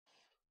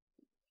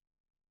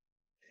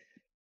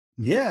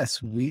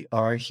Yes, we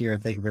are here.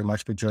 Thank you very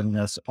much for joining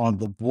us on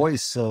the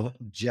Voice of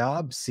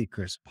Job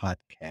Seekers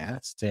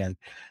podcast. And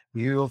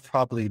you'll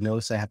probably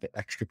notice I have an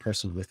extra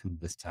person with me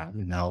this time,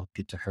 and I'll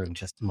get to her in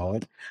just a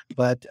moment.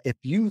 But if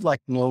you'd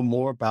like to know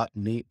more about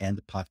me and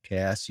the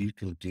podcast, you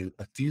can do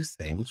a few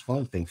things. One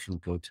of the things, you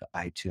can go to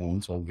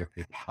iTunes or your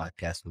favorite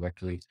podcast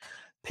directory,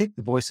 pick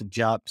the Voice of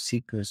Job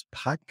Seekers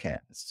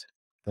podcast.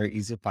 Very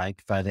easy to find. You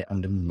can find it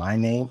under my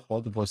name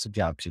or the Voice of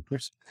Job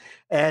Seekers.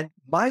 And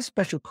my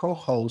special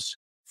co-host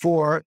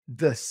for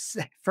the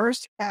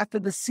first half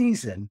of the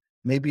season.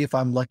 Maybe if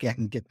I'm lucky, I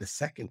can get the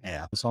second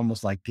half. It's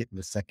almost like getting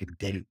the second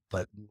date,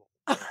 but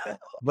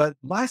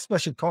my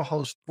special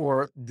co-host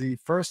for the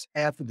first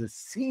half of the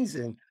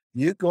season,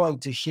 you're going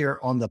to hear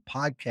on the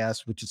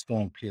podcast, which is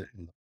going to appear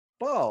in the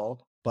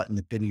fall, but in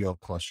the video, of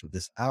course, for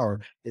this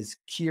hour, is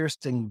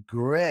Keirsten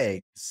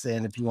Greggs.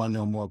 And if you want to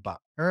know more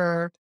about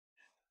her,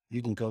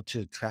 you can go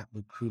to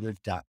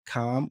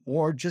traprecruiter.com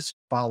or just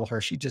follow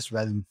her. She just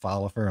rather than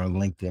follow her on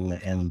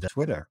LinkedIn and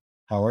Twitter.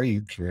 How are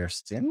you,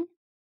 Kirsten?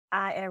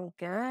 I am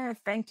good.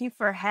 Thank you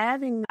for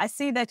having me. I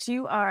see that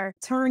you are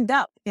turned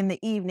up in the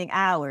evening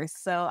hours,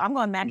 so I'm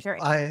going to match your.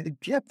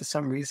 Yeah, for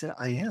some reason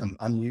I am.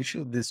 I'm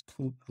usually this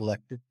cool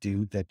collective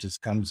dude that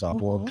just comes on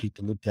board, Mhm.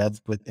 people to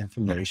death with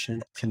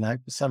information. Tonight,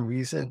 for some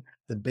reason,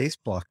 the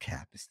baseball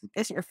cap is the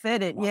It's your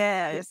fitted,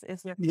 yeah. It's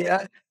your fit.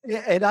 yeah,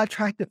 yeah, and I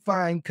tried to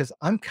find because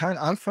I'm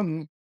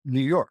from New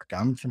York.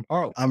 I'm from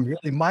Harlem.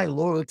 My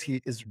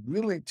loyalty is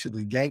really to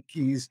the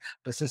Yankees,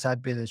 but since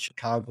I've been in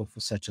Chicago for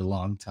such a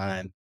long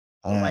time,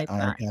 Right I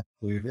side. have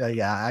to,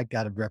 yeah, I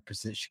got to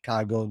represent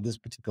Chicago in this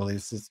particular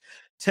instance.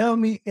 Tell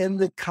me in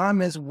the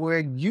comments where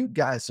you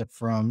guys are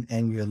from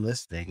and you're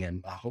listening,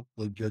 and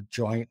hopefully you'll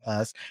join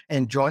us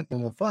and join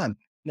in the fun.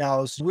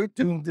 Now, we're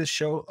doing this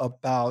show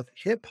about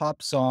hip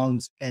hop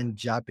songs and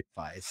job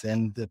advice,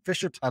 and the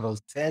official title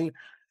is 10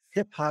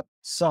 hip hop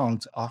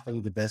songs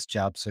offering the best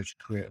job search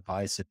career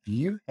advice. If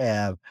you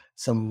have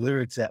some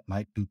lyrics that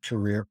might be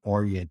career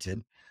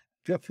oriented,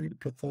 feel free to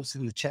put those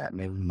in the chat.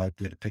 Maybe we might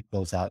be able to pick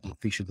those out and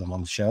feature them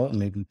on the show, and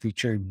maybe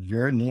feature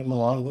your name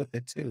along with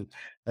it too,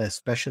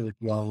 especially if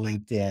you're on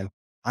LinkedIn.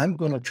 I'm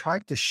going to try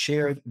to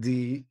share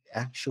the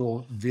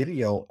actual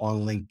video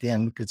on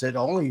LinkedIn because it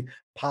only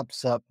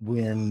pops up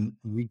when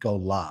we go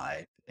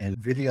live, and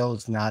video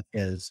is not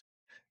as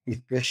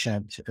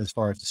efficient as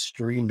far as the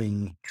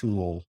streaming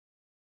tool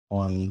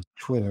on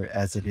Twitter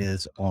as it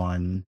is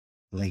on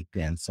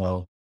LinkedIn.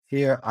 So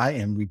here I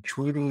am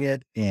retweeting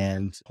it,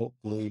 and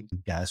hopefully you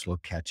guys will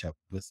catch up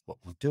with what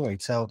we're doing.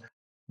 So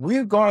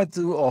we've gone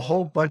through a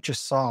whole bunch of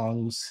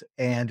songs,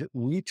 and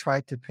we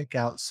tried to pick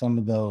out some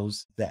of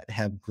those that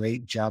have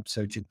great job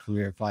search and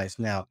career advice.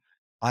 Now,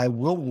 I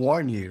will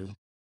warn you,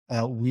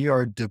 we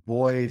are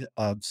devoid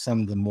of some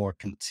of the more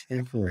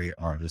contemporary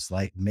artists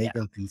like Yeah.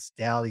 Megan Thee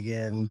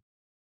Stallion,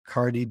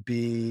 Cardi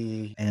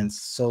B, and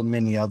so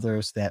many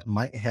others that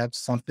might have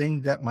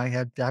something that might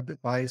have job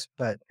advice.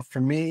 But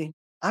for me,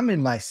 I'm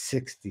in my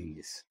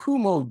 60s.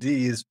 Kumo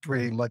D is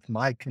pretty much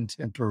my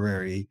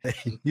contemporary.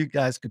 You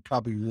guys could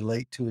probably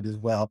relate to it as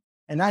well.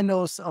 And I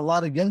know a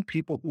lot of young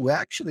people who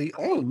actually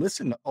only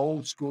listen to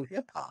old school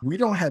hip hop. We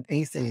don't have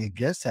anything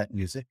against that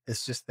music.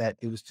 It's just that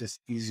it was just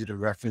easy to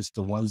reference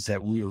the ones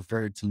that we were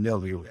very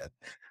familiar with.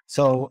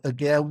 So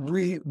again,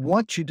 we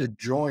want you to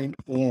join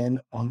in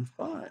on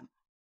fun.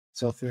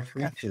 So feel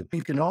free to.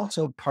 You can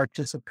also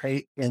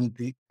participate in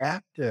the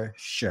after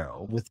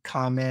show with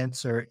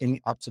comments or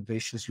any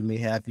observations you may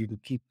have. You can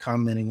keep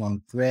commenting on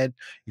the thread.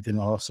 You can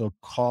also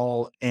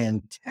call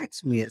and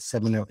text me at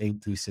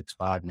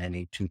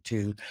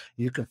 708-365-9822.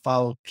 You can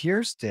follow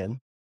Kirsten,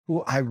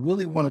 who I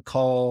really want to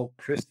call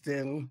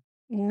Kristen.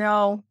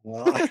 No.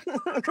 Well,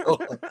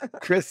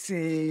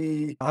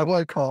 Chrissy. I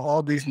want to call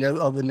all these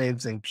other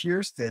names and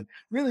Kirsten.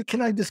 Really,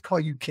 can I just call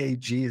you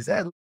KG? Is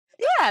that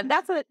Yeah,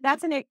 that's a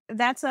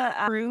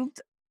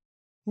approved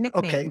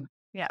okay? nickname.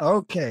 Yeah,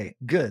 Okay,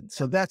 good.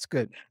 So that's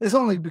good. It's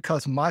only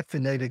because my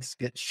phonetics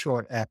get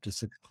short after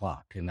 6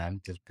 o'clock, and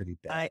I'm just pretty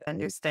bad. I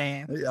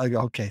understand.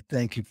 Okay,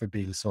 thank you for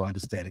being so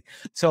understanding.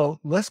 So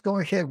let's go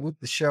ahead with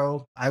the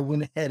show. I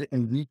went ahead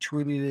and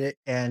retweeted it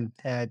and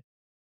had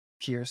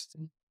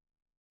Kirsten,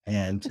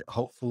 and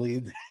hopefully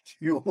that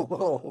you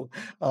will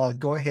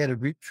go ahead and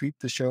retweet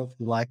the show if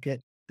you like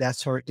it.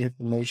 That's her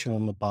information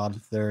on the bottom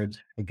third.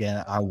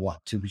 Again, I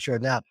want to be sure.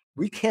 Now,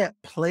 we can't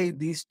play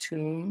these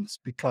tunes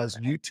because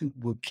YouTube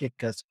will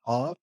kick us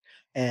off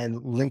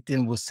and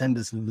LinkedIn will send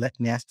us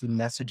nasty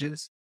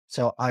messages.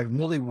 So I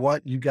really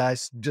want you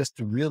guys just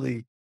to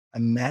really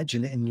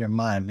imagine it in your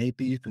mind.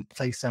 Maybe you can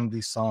play some of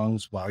these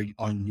songs while you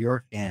on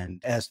your end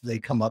as they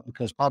come up,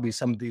 because probably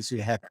some of these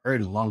you haven't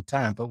heard in a long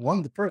time. But one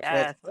of the first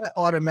that Yes. I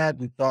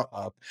automatically thought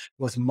of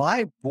was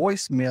my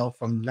voicemail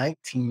from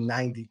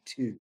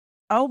 1992.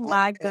 Oh I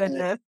my had,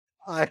 goodness.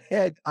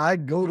 I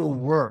go to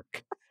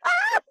work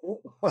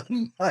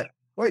on my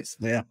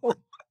voicemail. Was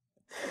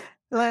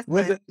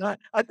Listen. it not?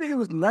 I think it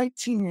was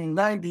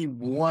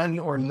 1991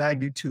 or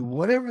 92,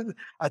 whatever.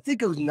 I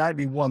think it was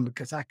 91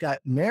 because I got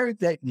married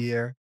that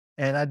year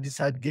and I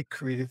decided to get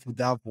creative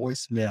without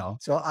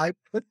voicemail. So I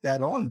put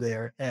that on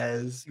there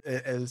as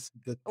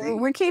the thing.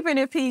 We're keeping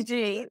it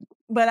PG,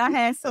 but I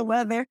had some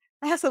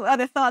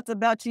other thoughts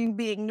about you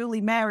being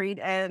newly married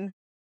and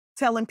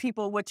telling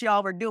people what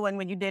y'all were doing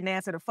when you didn't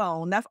answer the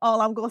phone. That's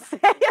all I'm gonna say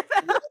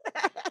about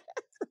that.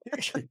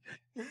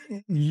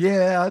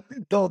 Yeah,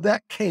 though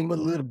that came a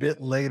little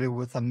bit later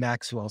with a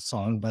Maxwell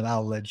song, but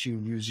I'll let you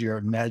use your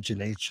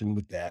imagination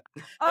with that.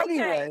 Okay,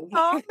 Anyway.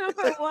 song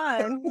number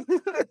 1.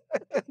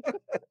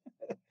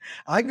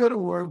 I go to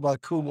work by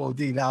Kumo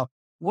D. Now,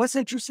 what's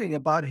interesting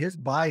about his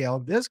bio,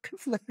 there's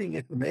conflicting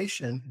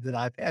information that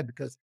I've had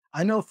because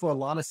I know for a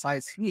lot of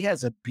sites he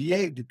has a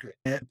BA degree.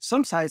 And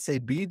some sites say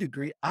B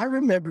degree. I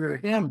remember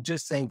him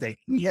just saying that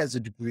he has a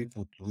degree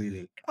from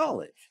Toledo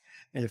College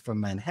and from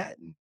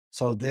Manhattan.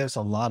 So there's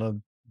a lot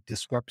of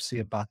discrepancy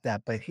about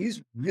that. But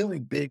he's really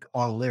big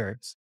on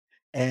lyrics.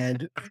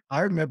 And I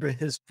remember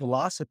his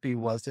philosophy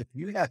was if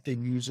you have to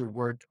use a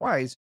word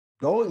twice,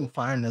 go and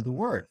find another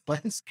word. But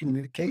his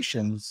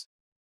communications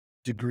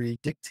degree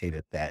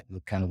dictated that in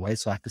the kind of way.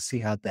 So I could see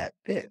how that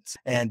fits.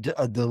 And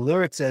the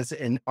lyric says,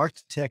 an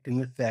architect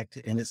in effect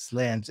in its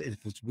lands, if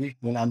it's weak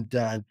when I'm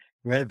done,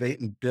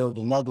 renovate and build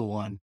another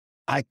one,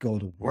 I go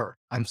to work.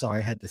 I'm sorry,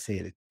 I had to say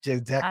it I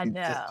exactly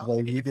just the know.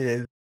 way he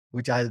did,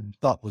 which I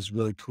thought was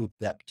really cool at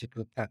that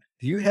particular time.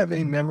 Do you have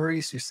any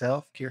memories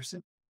yourself,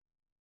 Kirsten?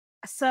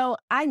 So,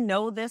 I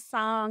know this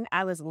song.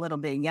 I was a little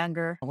bit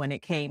younger when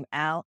it came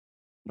out,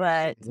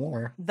 but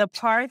More. the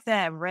part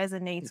that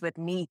resonates with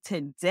me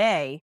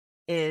today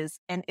is,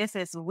 "And if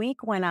it's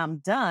weak when I'm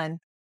done,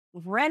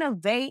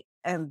 renovate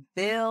and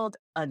build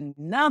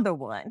another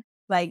one."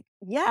 Like,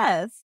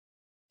 yes,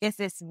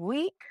 if it's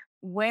weak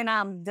when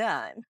I'm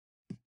done,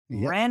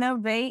 Yep.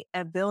 renovate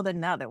and build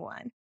another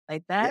one.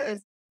 Like, Yeah.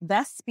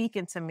 that's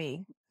speaking to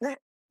me.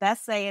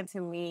 That's saying to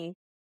me,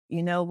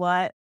 "You know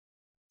what?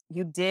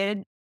 You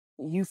did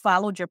you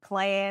followed your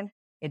plan.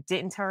 It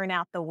didn't turn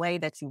out the way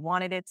that you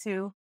wanted it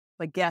to,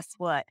 but guess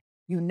what?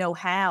 You know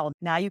how.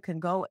 Now you can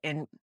go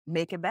and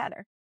make it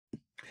better."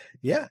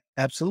 Yeah,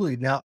 absolutely.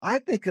 Now, I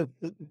think of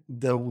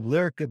the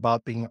lyric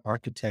about being an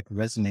architect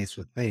resonates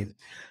with me.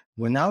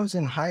 When I was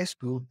in high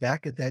school,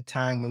 back at that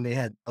time when they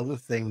had other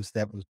things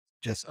that was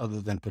just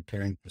other than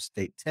preparing for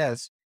state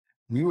tests,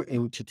 we were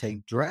able to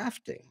take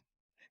drafting.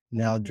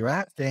 Now,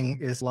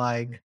 drafting is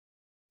like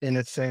in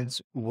a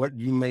sense, what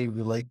you may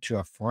relate to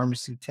a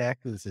pharmacy tech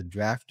is a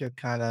drafter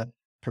kind of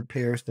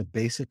prepares the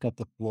basic of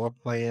the floor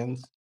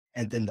plans,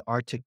 and then the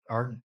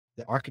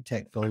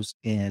architect goes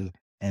in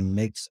and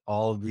makes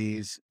all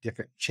these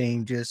different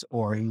changes,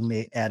 or he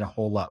may add a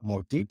whole lot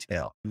more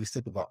detail. If you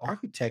think of an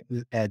architect,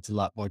 it adds a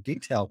lot more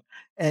detail.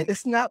 And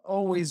it's not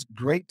always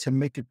great to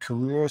make a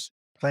career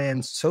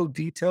plan so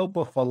detailed,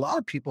 but for a lot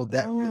of people,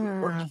 that really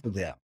works Mm, for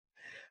them.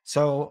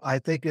 So I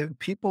think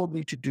people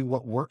need to do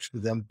what works for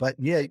them, but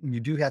yeah, you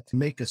do have to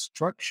make a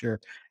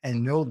structure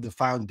and know the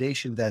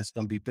foundation that's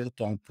going to be built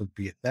on to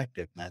be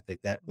effective. And I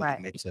think that really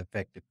right. makes an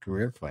effective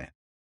career plan.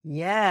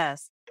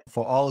 Yes.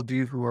 For all of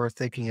you who are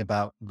thinking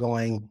about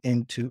going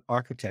into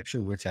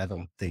architecture, which I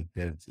don't think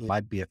there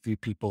might be a few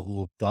people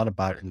who have thought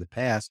about it in the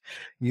past,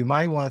 you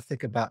might want to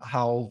think about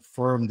how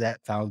firm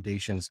that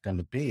foundation is going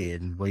to be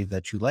in the way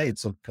that you laid.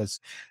 So, because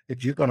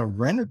if you're going to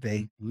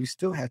renovate, you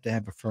still have to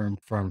have a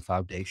firm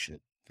foundation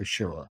for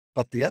sure.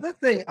 But the other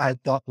thing I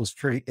thought was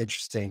pretty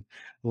interesting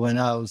when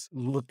I was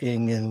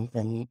looking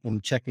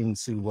and checking to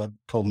see what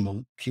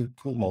Kumo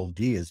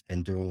D has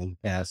been doing in the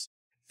past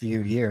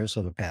few years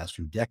or the past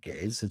few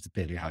decades, it's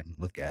depending how you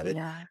look at it.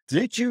 Yeah.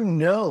 Did you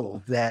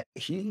know that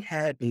he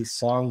had a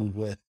song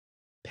with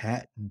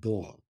Pat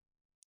Boone?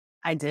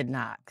 I did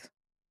not.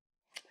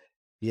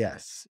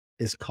 Yes,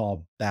 it's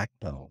called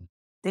Backbone.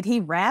 Did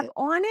he rap Eh,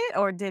 on it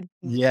or did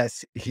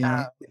Yes,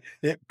 uh,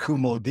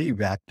 Kumo D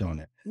rapped on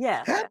it.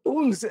 yeah. Pat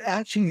Boone is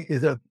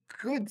a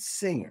good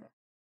singer.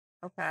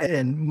 Okay.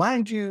 And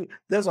mind you,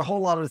 there's a whole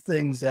lot of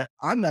things that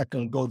I'm not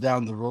going to go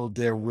down the road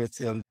there with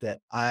him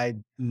that I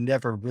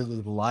never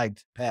really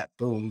liked Pat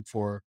Boone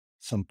for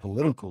some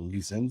political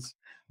reasons,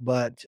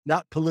 but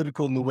not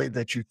political in the way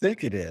that you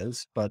think it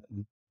is, but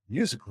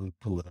musically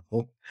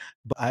political.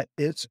 But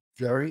it's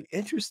very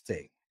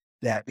interesting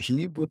that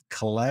he would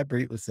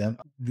collaborate with them.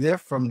 They're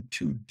from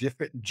two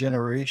different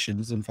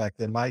generations. In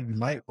fact, you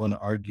might want to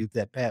argue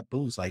that Pat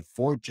Boone's like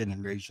four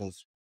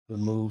generations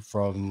removed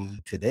from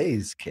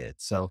today's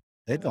kids. So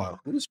they're going,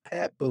 who's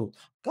Pat Boone?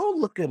 Go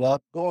look it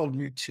up. Go on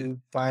YouTube,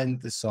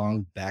 find the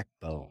song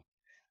Backbone.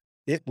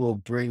 It will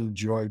bring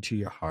joy to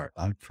your heart,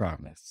 I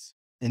promise,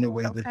 in a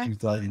way that Okay. you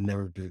thought it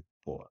never did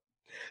before.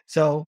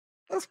 So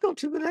let's go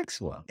to the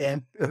next one.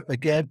 And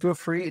again, feel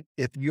free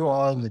if you're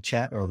all in the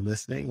chat or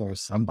listening, or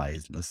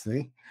somebody's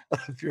listening,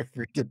 feel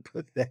free to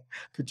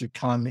put your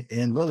comment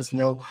in. Let us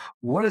know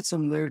what are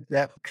some lyrics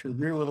that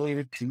career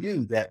related to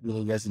you that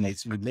really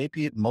resonates with you.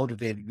 Maybe it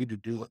motivated you to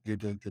do what you're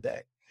doing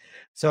today.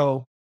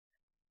 So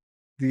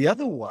the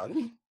other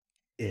one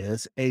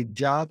is a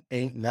job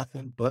ain't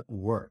nothing but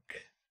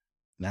work.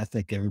 And I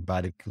think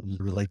everybody can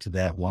relate to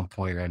that at one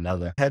point or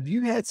another. Have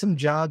you had some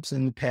jobs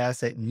in the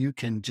past that you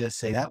can just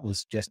say that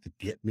was just to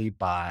get me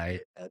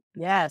by at a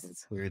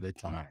Yes. period of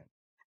time?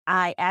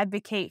 I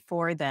advocate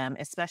for them,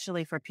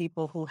 especially for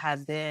people who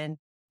have been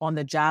on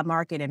the job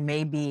market and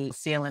maybe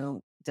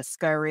feeling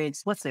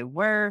discouraged. What's it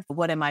worth?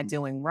 What am I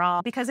doing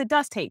wrong? Because it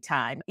does take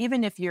time.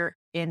 Even if you're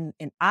in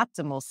an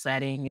optimal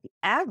setting, the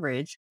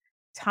average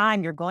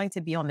time you're going to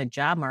be on the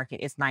job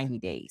market is 90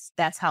 days.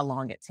 That's how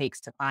long it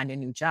takes to find a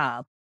new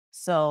job.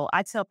 So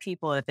I tell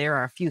people that there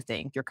are a few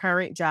things: your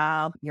current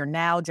job, your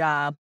now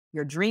job,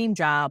 your dream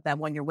job, that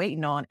one you're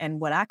waiting on, and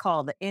what I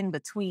call the in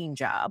between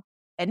job.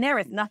 And there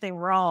is nothing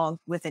wrong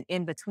with an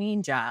in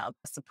between job.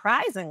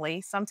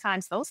 Surprisingly,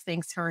 sometimes those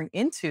things turn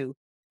into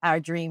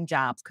our dream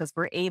jobs because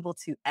we're able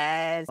to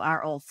add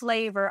our own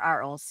flavor,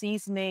 our own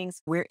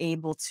seasonings. We're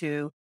able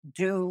to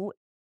do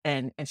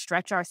and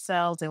stretch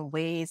ourselves in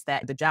ways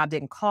that the job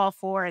didn't call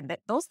for. And that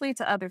those lead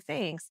to other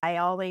things. I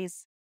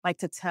always like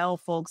to tell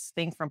folks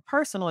things from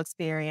personal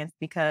experience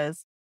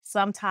because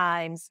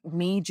sometimes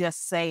me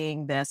just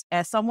saying this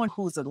as someone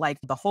who's like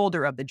the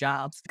holder of the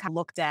jobs, kind of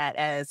looked at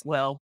as,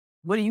 well,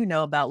 what do you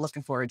know about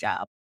looking for a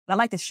job? And I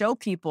like to show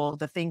people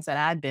the things that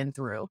I've been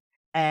through.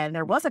 And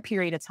there was a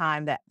period of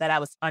time that I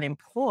was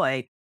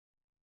unemployed,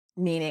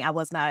 meaning I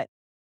was not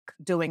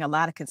doing a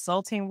lot of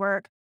consulting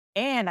work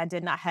and I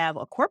did not have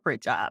a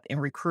corporate job in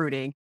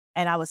recruiting.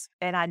 I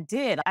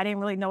didn't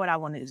really know what I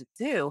wanted to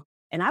do.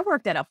 And I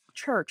worked at a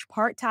church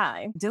part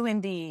time,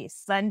 doing the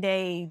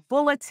Sunday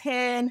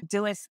bulletin,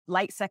 doing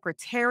light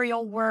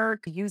secretarial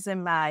work,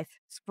 using my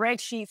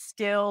spreadsheet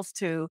skills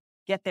to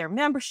get their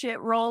membership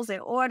rolls in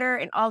order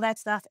and all that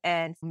stuff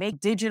and make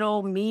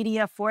digital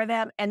media for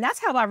them. And that's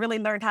how I really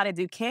learned how to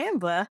do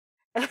Canva.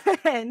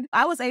 And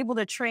I was able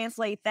to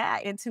translate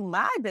that into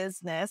my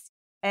business.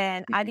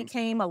 And I Mhm.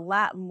 became a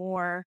lot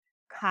more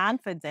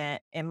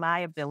confident in my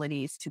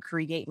abilities to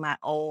create my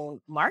own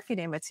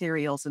marketing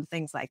materials and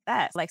things like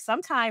that. Like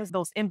sometimes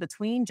those in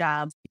between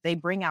jobs, they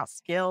bring out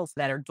skills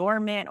that are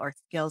dormant or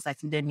skills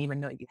that you didn't even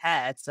know you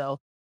had. So,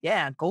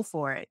 yeah, go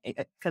for it.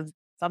 Because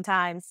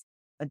sometimes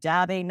a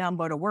job ain't nothing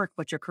but a work,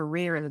 but your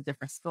career is a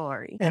different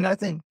story. And I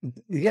think,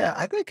 yeah,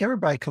 I think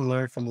everybody can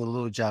learn from the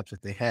little jobs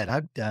that they had.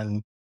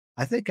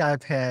 I think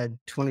I've had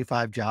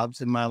 25 jobs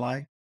in my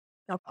life.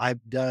 Oh,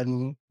 I've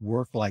done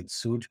work like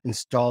suit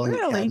installing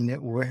really?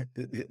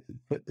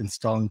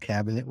 installing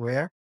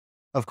cabinetware.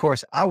 Of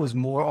course, I was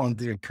more on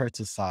the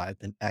apprentice side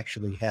than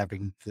actually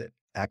having the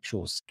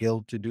actual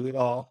skill to do it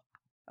all.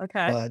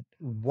 Okay. But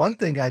one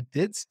thing I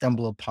did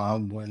stumble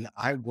upon when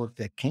I worked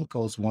at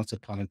Kinko's once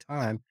upon a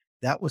time,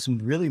 that was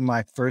really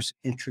my first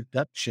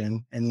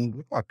introduction. And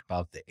we talked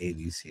about the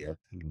 80s here,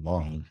 a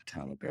long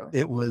time ago.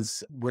 It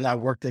was when I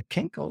worked at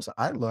Kinko's,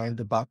 I learned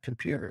about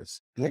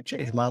computers and it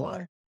changed my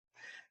life.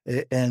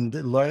 And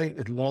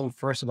learning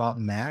first about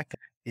Mac,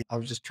 I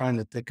was just trying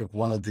to think of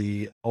one of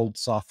the old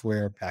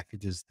software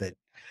packages that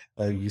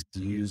I used to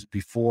use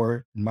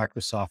before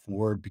Microsoft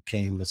Word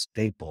became a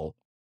staple,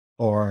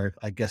 or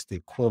I guess the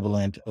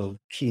equivalent of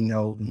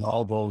Keynote and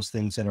all those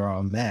things that are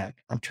on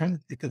Mac. I'm trying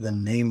to think of the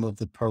name of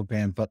the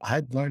program, but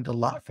I'd learned a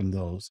lot from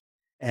those.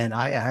 And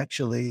I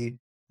actually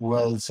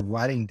was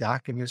writing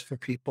documents for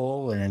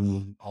people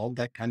and all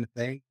that kind of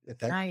thing at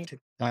that Nice.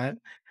 particular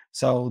time.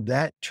 So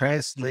that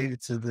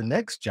translated to the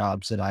next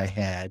jobs that I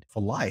had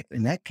for life.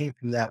 And that came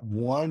from that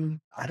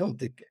one. I don't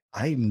think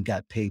I even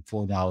got paid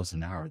 $4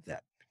 an hour at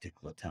that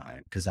particular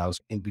time because I was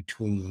in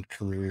between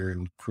career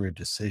and career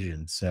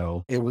decisions.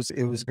 So it was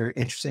a very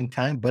interesting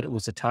time, but it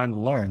was a time to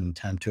learn,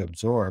 time to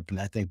absorb. And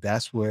I think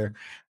that's where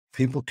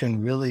people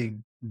can really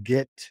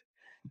get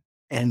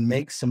and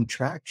make some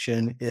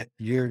traction if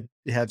you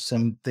have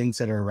some things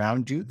that are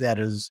around you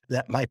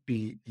that might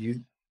be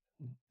you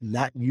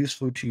not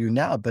useful to you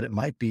now, but it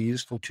might be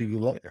useful to you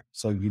later.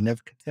 So you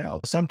never can tell.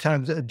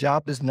 Sometimes a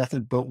job is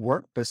nothing but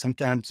work, but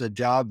sometimes a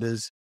job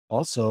is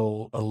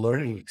also a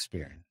learning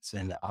experience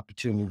and an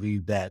opportunity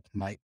that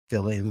might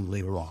fill in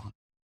later on. Must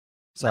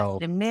So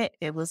admit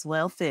it was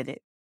well fitted.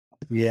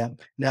 yeah.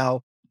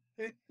 Now,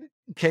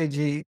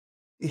 KG,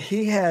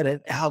 he had an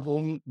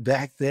album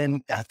back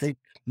then. I think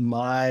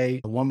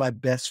my one of my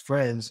best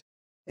friends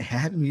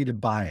had me to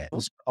buy it. It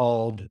was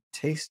called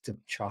Taste of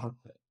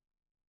Chocolate.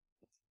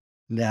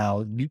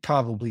 Now, you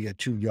probably are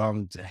too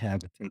young to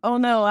have it. Oh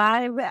no,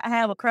 I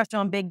have a crush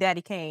on Big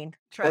Daddy Kane.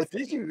 Oh, Trust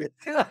did me. you?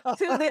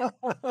 To this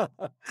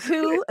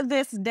to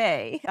this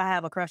day, I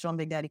have a crush on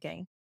Big Daddy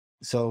Kane.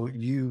 So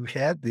you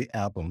had the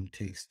album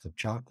Taste of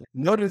Chocolate.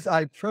 Notice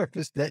I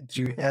prefaced that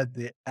you had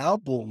the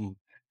album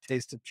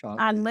Taste of I Chocolate,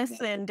 not that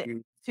listened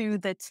you to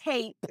the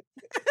tape.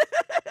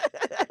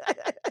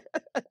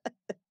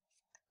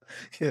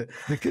 yeah,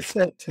 the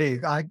cassette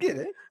tape. I get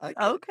it. I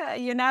get it. Okay,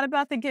 you're not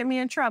about to get me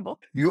in trouble.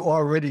 You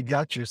already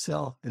got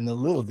yourself in a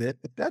little bit,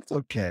 but that's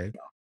okay.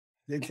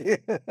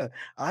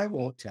 I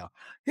won't tell.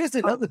 Here's Oh,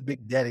 another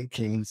Big Daddy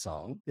Kane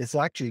song. It's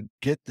actually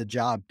Get the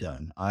Job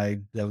Done.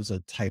 There was a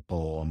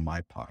typo on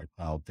my part.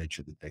 I'll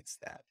eventually fix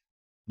that.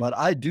 But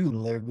I do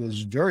live, it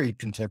was very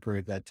contemporary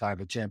at that time,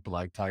 a champ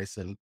like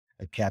Tyson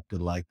a captain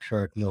like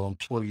Kirk, no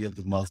employee of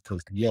the month,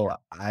 because yo,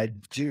 I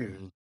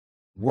do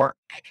work.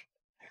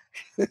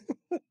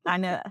 I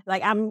know,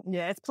 like,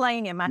 yeah, it's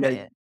playing in my Yeah,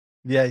 head.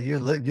 yeah, you're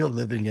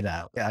living it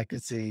out. Yeah, I can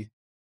see.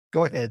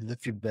 Go ahead,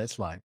 live your best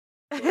life.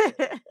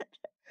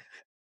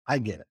 I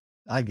get it.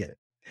 I get it.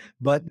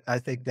 But I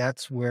think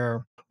that's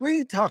where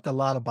we talk a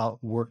lot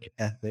about work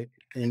ethic,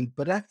 and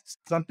but that's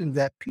something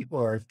that people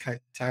are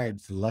tired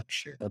to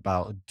lecture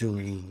about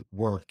doing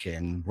work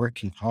and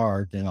working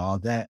hard and all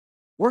that.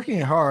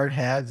 Working hard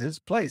has its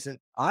place, and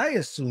I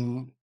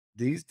assume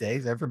these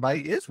days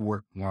everybody is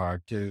working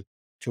hard to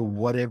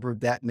whatever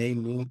that may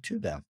mean to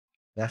them.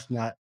 That's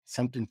not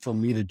something for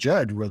me to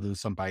judge whether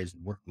somebody's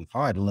working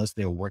hard unless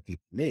they're working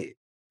for me.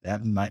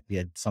 That might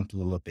be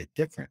something a little bit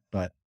different,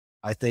 but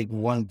I think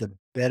one of the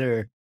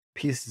better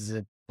pieces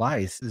of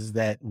advice is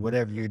that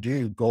whatever you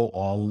do, go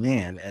all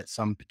in at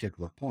some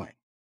particular point.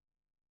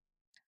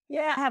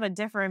 Yeah, I have a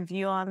different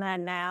view on that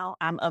now.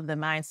 I'm of the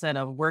mindset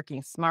of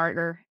working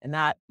smarter and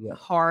not Yeah,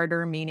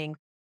 harder, meaning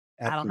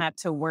I don't absolutely. have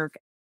to work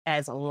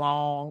as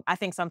long. I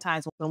think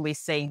sometimes when we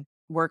say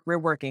work, we're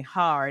working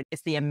hard,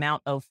 it's the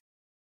amount of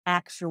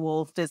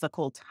actual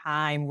physical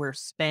time we're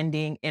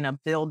spending in a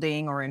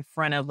building or in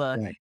front of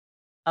Right.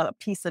 a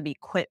piece of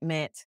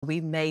equipment.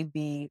 We may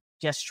be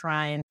just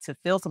trying to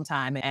fill some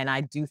time. And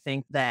I do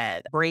think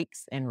that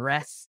breaks and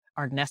rests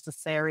are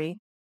necessary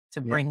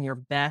to Yeah. bring your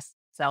best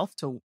self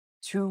to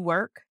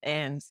work.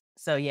 And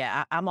so,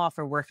 yeah, I'm all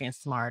for working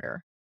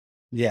smarter,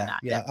 Yeah, not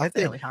yeah. I think,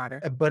 necessarily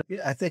harder. but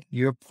I think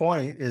your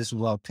point is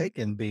well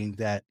taken, being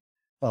that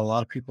a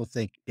lot of people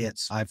think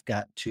it's I've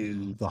got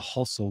to the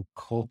hustle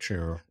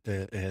culture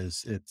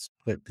as it's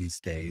put these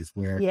days,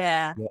 where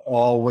Yeah. you're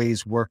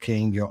always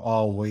working, you're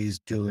always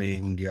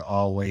doing, you're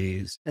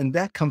always, and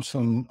that comes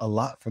from a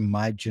lot from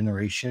my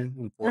generation,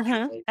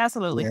 unfortunately,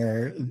 Absolutely.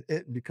 where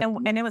it because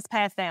And it was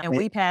passed down and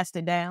we passed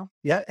it down.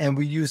 yeah, and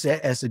we use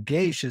that as a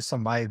gauge to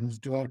somebody who's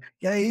doing,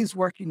 yeah, he's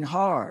working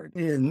hard,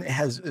 and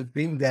has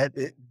being that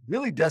it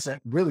really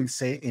doesn't really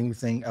say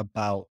anything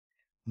about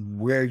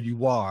where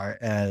you are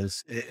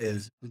as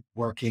is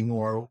working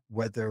or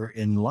whether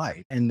in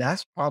life. And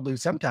that's probably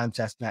sometimes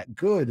that's not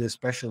good,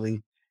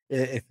 especially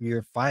if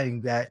you're finding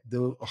that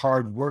the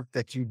hard work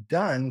that you've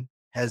done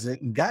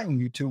hasn't gotten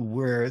you to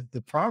where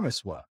the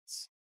promise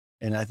was.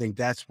 And I think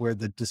that's where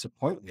the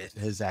disappointment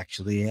has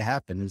actually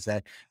happened, is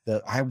that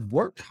I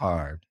worked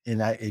hard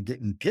and it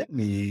didn't get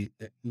me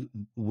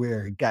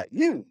where it got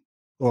you,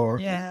 or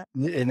Yeah.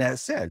 in that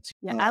sense.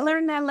 Yeah. I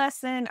learned that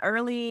lesson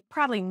early,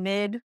 probably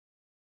mid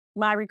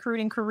my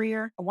recruiting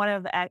career. One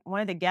of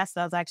the guests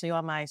that was actually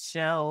on my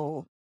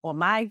show, or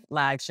my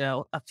live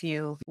show a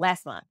few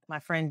last month, my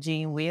friend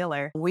Jean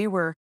Wheeler, we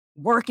were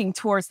working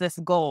towards this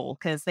goal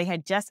because they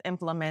had just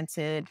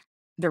implemented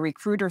the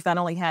recruiters not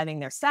only having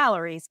their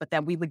salaries, but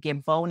that we would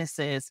get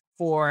bonuses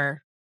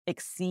for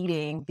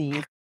exceeding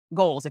the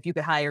goals. If you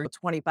could hire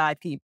 25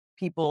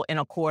 people in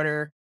a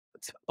quarter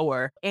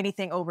or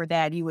anything over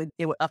that, it would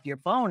up your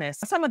bonus.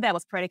 Some of that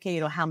was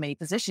predicated on how many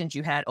positions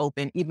you had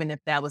open, even if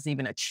that was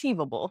even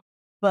achievable.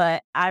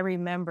 But I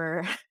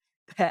remember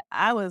that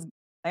I was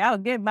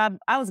getting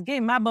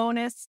my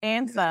bonus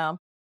and some.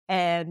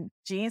 And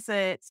Gene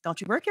said,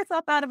 "Don't you work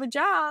yourself out of a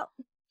job?"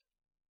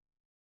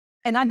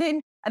 And I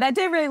didn't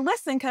really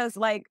listen because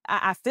like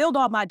I filled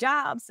all my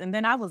jobs and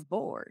then I was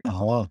bored.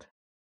 Oh,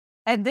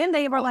 And then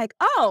they were like,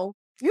 "Oh,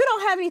 you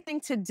don't have anything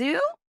to do?"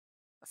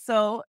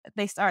 So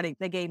they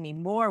gave me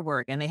more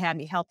work and they had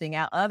me helping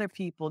out other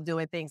people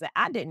doing things that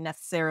I didn't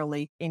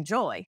necessarily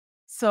enjoy.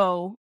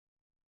 So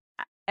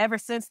ever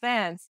since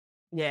then,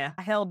 yeah,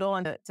 I held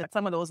on to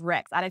some of those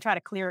wrecks. I didn't try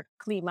to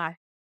clean my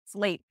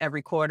slate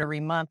every quarter, every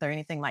month, or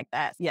anything like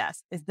that.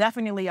 Yes, it's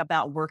definitely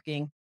about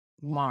working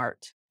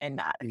smart and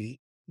not.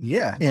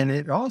 yeah, and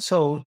it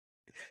also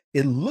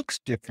it looks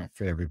different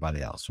for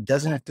everybody else. It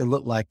doesn't have to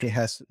look like it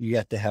has. You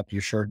have to have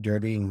your shirt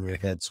dirty and your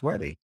head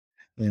sweaty.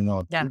 You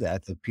know, Yeah. do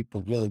that. That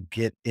people really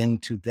get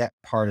into that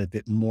part of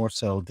it more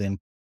so than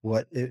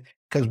what it,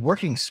 because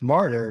working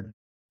smarter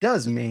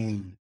does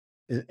mean,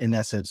 in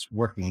essence,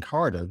 working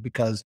harder,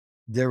 because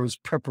there was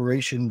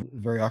preparation.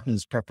 Very often,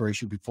 there's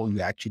preparation before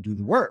you actually do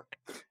the work,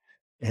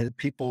 and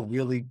people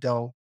really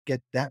don't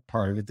get that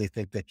part of it. They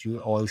think that you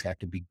always have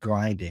to be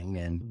grinding,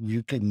 and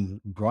you can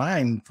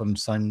grind from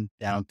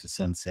sundown to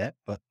sunset,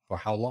 but for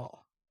how long?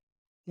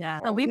 Yeah.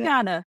 So Oh,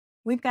 yeah.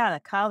 we've got a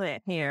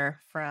comment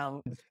here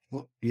from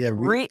Well, yeah, read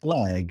Re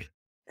flag.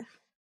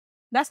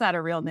 that's not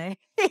a real name.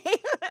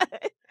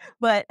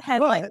 But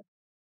But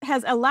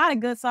has a lot of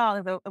good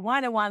songs. One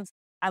of the ones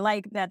I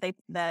like that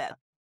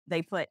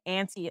they put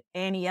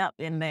Annie Up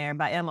in there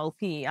by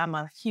MOP. I'm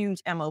a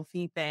huge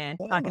MOP fan.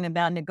 oh, Talking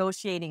about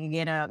negotiating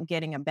and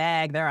getting a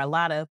bag. There are a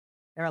lot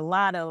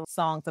of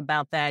songs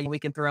about that. We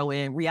can throw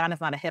in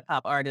Rihanna's not a hip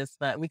hop artist,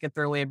 but we could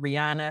throw in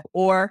Rihanna,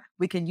 or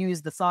we can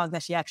use the songs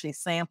that she actually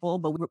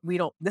sampled. But we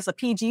don't. This is a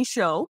PG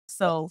show,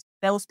 so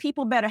those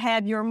people better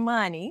have your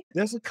money.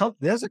 there's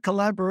a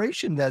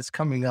collaboration that's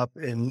coming up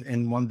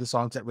in one of the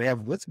songs that we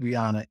have with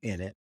Rihanna in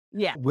it,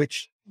 Yeah.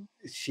 which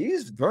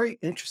she's very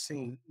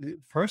interesting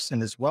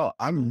person as well.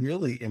 I'm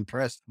really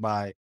impressed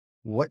by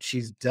what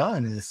she's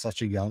done in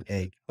such a young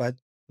age. But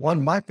one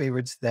of my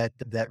favorites that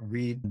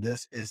read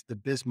this is the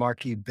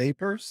Bismarcky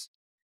Vapors.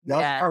 That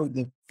was Yes.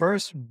 probably the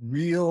first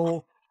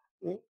real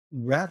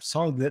rap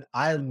song that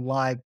I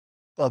liked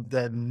of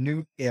the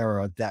new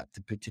era at that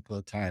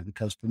particular time.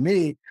 Because for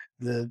me,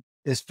 the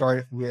it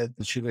started with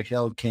the Sugar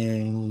Hill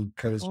King,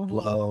 Curtis Mhm.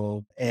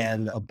 Blow,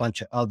 and a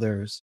bunch of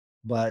others.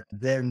 But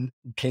then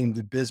came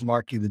the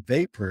Bismarcky the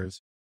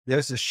Vapors.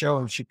 There's a show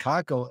in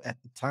Chicago at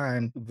the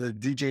time. The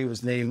DJ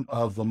was named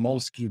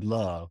Vamosky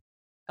Love.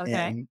 Okay.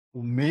 And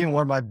me and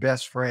one of my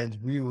best friends,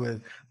 we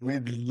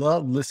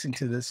love listening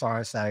to this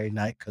on Saturday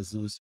night because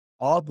it was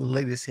all the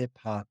latest hip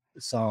hop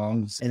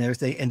songs and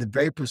everything. And the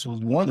Vapors was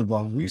one of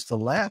them. We used to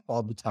laugh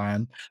all the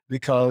time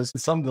because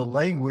some of the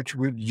language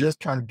we're just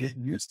trying to get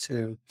used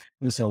to.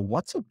 We said,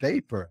 "What's a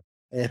vapor?"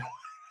 And,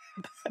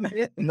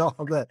 and all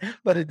that.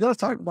 But it does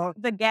talk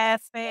about The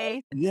gas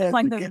face, yeah,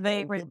 like the the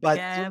vapor, the by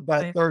gas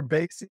by face. third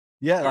base.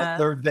 Yeah, like Yes.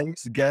 third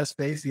base, gas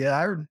space. Yeah,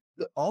 I heard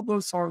all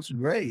those songs were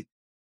great.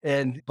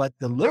 And but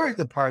the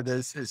lyrical part of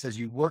this, it says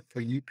you work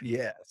for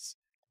UPS.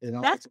 And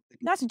I That's was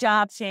thinking, that's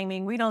job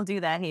shaming. We don't do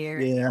that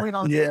here. yeah, We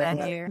don't do that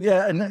yeah, here.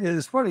 yeah. And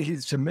it's funny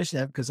he should mention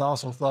that because I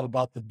also thought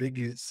about the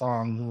Biggie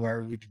song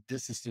where we could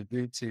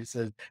distribute to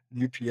says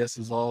UPS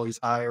is always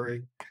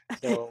hiring.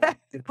 So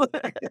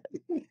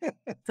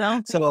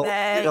Don't do so you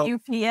that. know,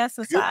 UPS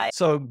is good. high.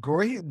 So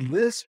great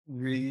list,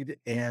 Reed,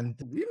 and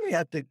we may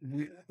have to.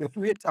 If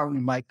we have time, we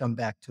might come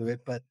back to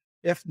it. But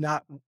if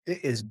not,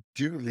 it is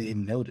duly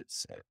noted,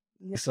 sir.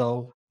 Yeah.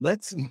 So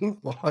let's move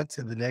on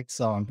to the next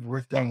song.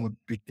 We're done with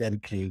Big Daddy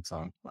Kane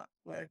song, by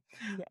the way.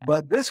 Yeah.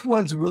 But this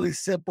one's really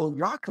simple.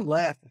 Y'all can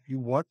laugh if you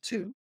want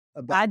to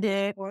about I this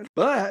did. one,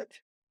 but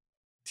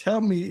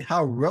tell me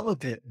how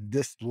relevant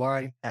this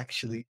line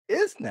actually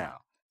is now.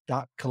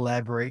 Stop,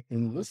 collaborate,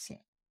 and listen.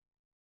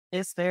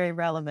 It's very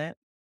relevant.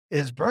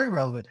 It's very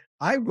relevant.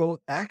 I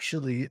wrote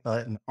actually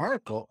an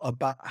article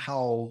about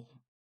how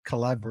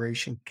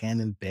collaboration can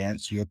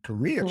advance your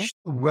career, Mhm.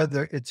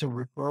 whether it's a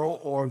referral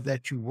or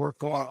that you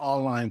work on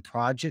online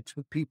projects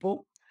with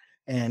people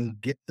and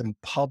get them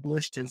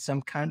published in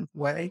some kind of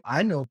way.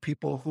 I know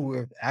people who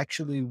have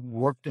actually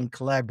worked in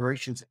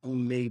collaborations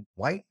and made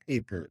white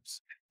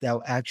papers that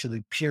were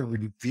actually peer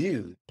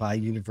reviewed by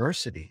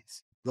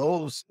universities.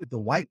 The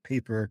white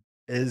paper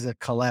is a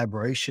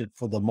collaboration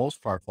for the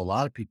most part. For a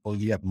lot of people,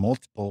 you have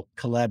multiple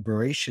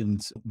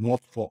collaborations,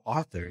 multiple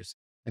authors.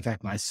 In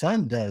fact, my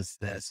son does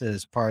this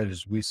as part of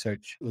his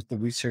research with the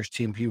research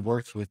team he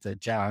works with at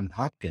John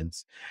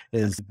Hopkins,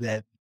 is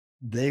that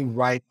they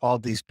write all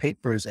these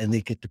papers and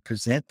they get to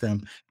present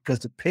them because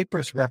the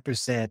papers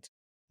represent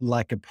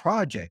like a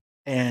project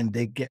and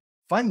they get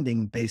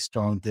funding based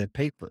on their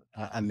paper.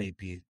 I may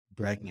be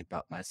bragging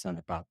about my son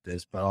about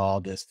this, but all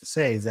this to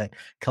say is that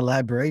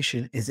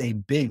collaboration is a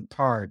big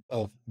part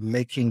of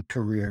making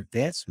career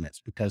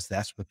advancements because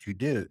that's what you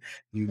do.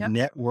 You Yep.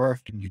 network,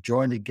 you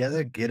join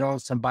together, get on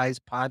somebody's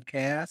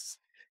podcast,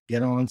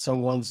 get on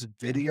someone's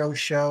video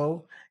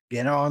show,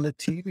 get on a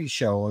TV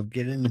show, or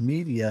get in the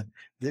media.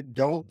 That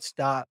don't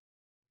stop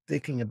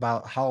thinking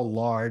about how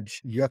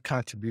large your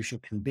contribution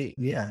can be.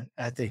 Yeah,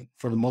 I think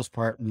for the most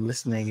part,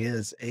 listening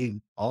is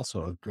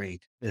also a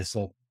great is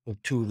a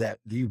tool that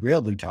we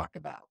rarely talk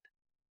about.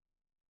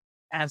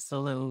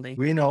 Absolutely.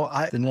 We know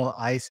Vanilla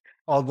Ice,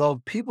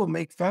 although people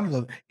make fun of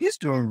him, he's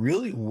doing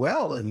really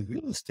well in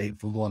real estate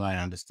from what I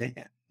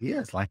understand. He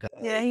has like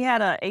Yeah, he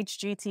had a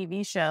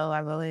HGTV show,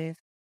 I believe.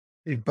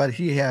 but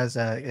he has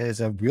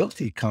a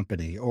realty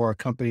company or a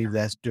company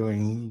that's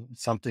doing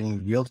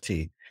something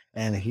realty,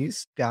 and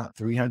he's got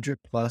 300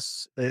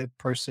 plus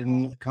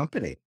person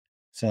company.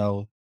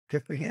 So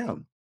good for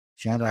him.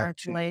 Shout out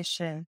to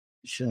Congratulations.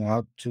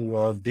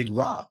 Big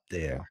Rob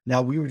there.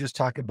 Now we were just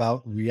talking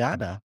about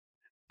Rihanna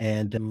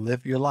and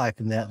live your life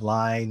in that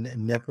line.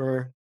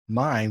 Never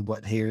mind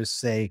what haters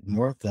say,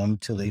 ignore them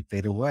till they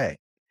fade away.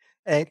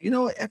 And you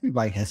know,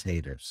 everybody has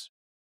haters.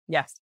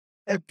 Yes.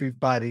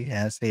 Everybody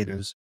has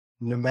haters,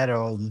 no matter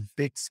on the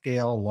big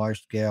scale,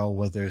 large scale,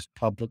 whether it's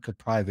public or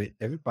private.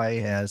 Everybody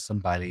has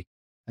somebody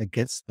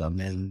against them,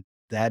 and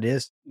that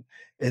is,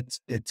 it's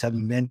a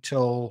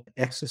mental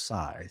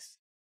exercise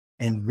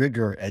and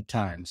rigor at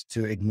times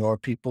to ignore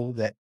people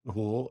that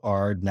who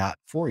are not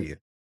for you.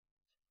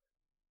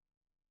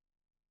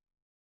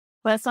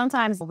 But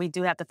sometimes we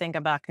do have to think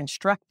about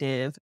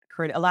constructive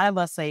a lot of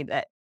us say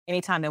that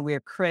anytime that we're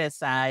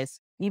criticized,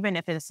 even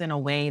if it's in a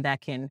way that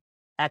can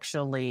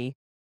actually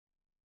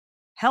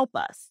help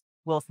us,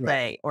 we'll Right.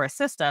 say, or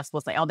assist us,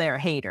 we'll say, "Oh, they're a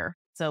hater."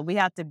 So we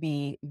have to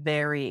be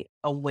very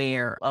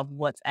aware of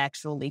what's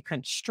actually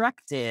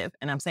constructive,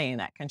 and I'm saying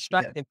that Yeah.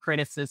 constructive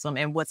criticism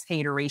and what's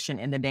hateration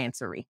in the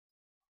dancery.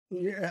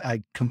 Yeah,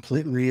 I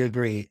completely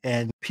agree.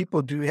 And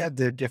people do have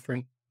their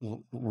different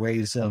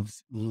ways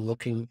of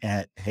looking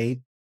at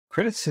hate.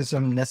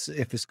 Criticism,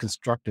 if it's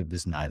constructive,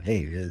 is not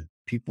hate.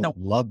 People No.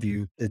 love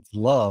you. It's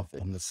love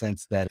in the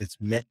sense that it's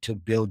meant to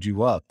build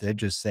you up. They're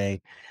just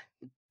saying,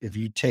 if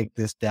you take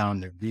this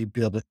down and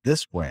rebuild it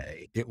this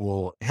way, it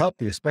will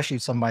help you, especially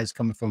if somebody's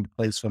coming from a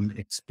place from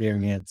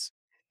experience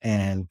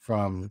and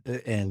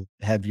and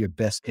have your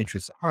best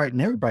interests at heart.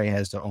 And everybody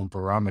has their own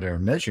barometer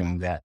of measuring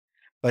that.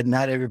 But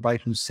not everybody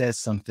who says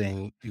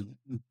something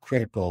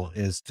critical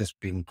is just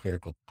being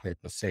critical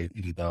say,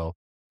 even though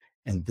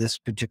in this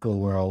particular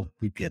world,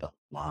 we get a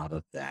lot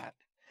of that.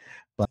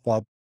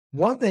 But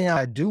one thing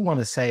I do want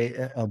to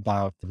say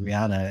about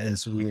Rihanna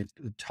is we're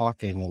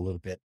talking a little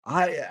bit.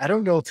 I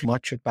don't know too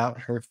much about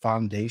her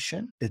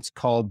foundation. It's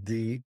called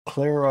the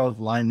Clara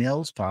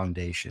Lionel's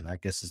Foundation. I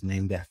guess it's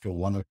named after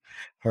one of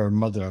her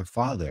mother and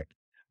father.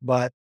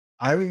 But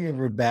I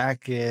remember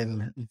back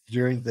in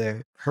during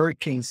the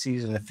hurricane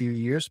season a few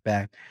years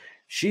back,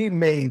 she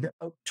made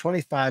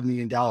 $25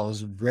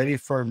 million ready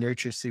for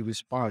emergency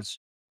response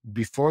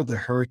before the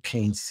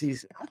hurricane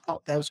season. I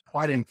thought that was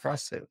quite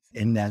impressive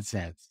in that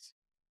sense.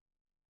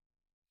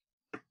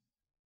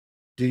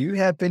 Do you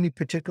have any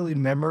particular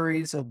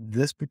memories of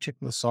this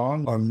particular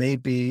song, or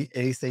maybe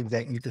anything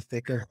that you could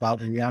think of about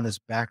Rihanna's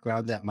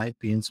background that might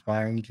be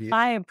inspiring to you?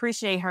 I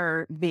appreciate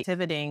her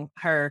pivoting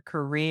her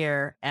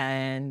career,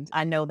 and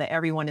I know that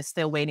everyone is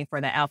still waiting for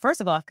that out.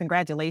 First of all,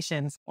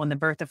 congratulations on the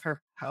birth of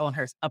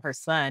her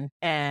son,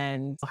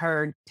 and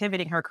her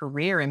pivoting her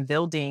career and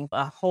building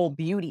a whole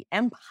beauty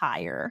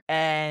empire,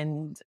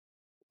 and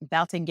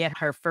about to get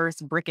her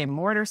first brick and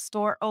mortar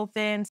store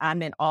opened.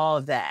 I'm in all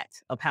of that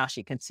of how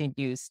she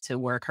continues to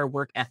work. Her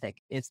work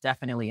ethic is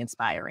definitely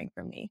inspiring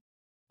for me.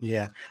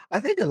 Yeah. I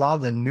think a lot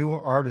of the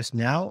newer artists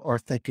now are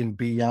thinking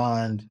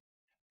beyond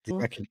the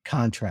Mm. record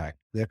contract.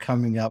 They're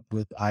coming up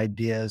with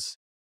ideas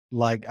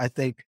like I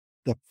think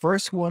the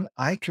first one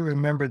I can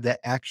remember that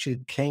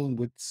actually came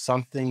with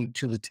something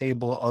to the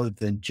table other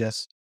than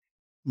just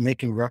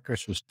making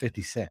records was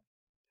 50 Cent.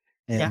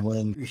 Yeah. And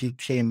when he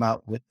came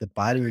out with the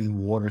Body and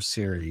Water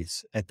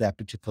series at that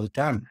particular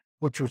time,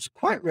 which was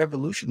quite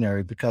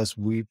revolutionary because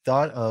we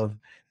thought of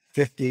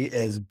 50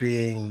 as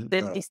being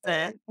 50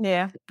 Cent.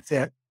 Yeah.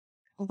 Cent.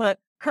 But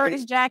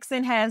Curtis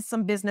Jackson has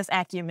some business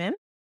acumen,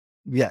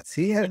 Yes,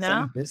 he you had know?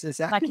 some business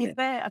Like he acumen.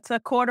 said, I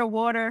took quarter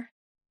water,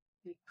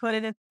 put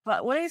it in,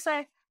 but what did he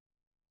say?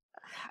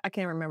 I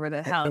can't remember the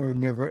I how. don't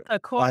remember, A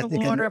but quart I of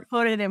think I know. water,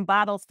 put it in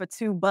bottles for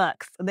 $2.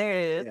 There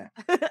it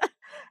Yeah. is.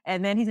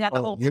 And then he's got the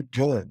Oh, whole you're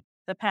good.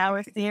 the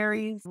Power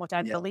series, which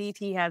I Yes. believe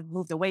he has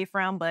moved away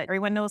from, but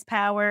everyone knows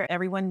Power.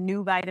 Everyone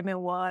knew Vitamin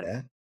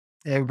Water.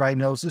 Yeah. Everybody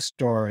knows the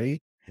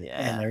story and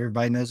Yeah.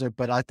 everybody knows it,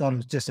 but I thought it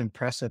was just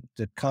impressive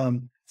to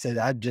come said,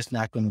 I'm just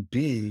not going to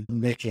be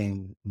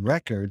making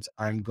records.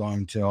 I'm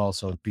going to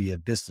also be a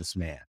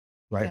businessman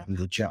right Yeah. from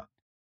the jump.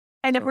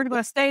 And if So we're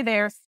gonna stay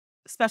there,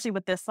 especially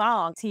with this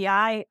song,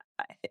 T.I.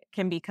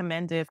 Can be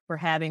commended for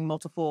having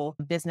multiple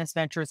business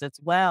ventures as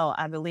well.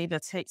 I believe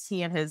it's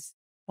he and his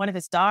one of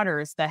his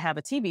daughters that have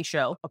a TV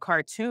show, a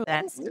cartoon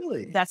oh,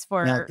 really? that's Now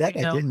for, that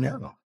I didn't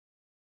know.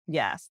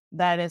 yes,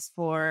 that is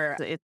for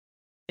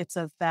it's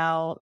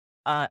about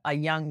a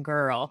young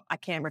girl. I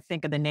can't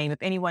think of the name.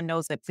 If anyone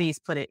knows it, please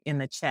put it in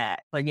the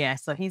chat. But yeah,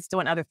 so he's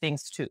doing other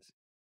things too.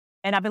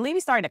 And I believe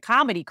he started a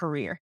comedy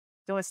career.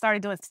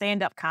 Started doing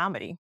stand-up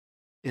comedy.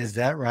 Is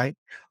that right?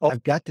 Oh,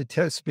 I've got to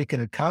tell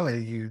speaking of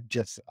comedy,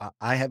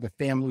 I have a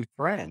family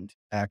friend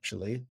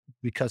actually,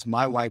 because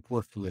my wife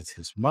worked with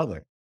his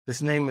mother.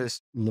 His name is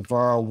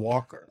LeVar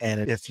Walker.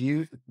 And if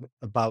you,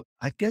 about,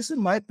 I guess it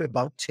might be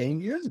about 10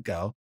 years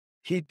ago,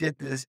 he did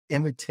this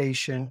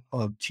imitation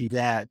of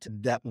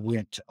that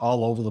went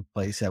all over the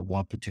place at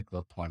one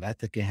particular point. I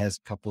think it has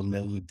a couple of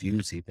million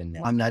views even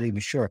now. I'm not even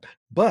sure.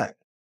 But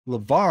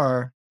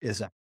LeVar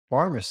is a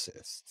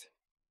pharmacist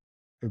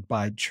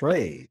by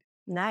trade.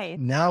 Nice.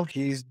 Now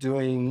he's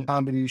doing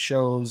comedy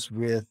shows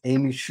with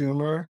Amy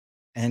Schumer,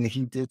 and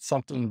he did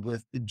something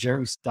with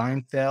Jerry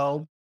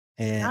Steinfeld.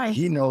 And Nice.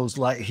 he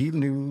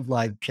knew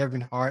like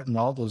Kevin Hart and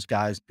all those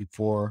guys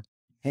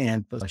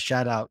beforehand. But a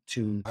shout out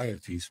to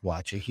if he's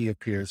watching, he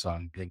appears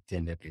on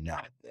LinkedIn every now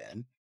and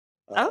then.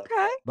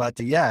 Okay. But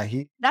yeah,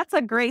 he That's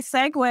a great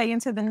segue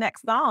into the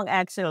next song,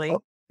 actually.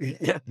 oh,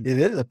 yeah, it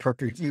is a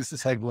perfect use of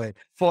segue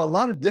for a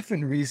lot of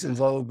different reasons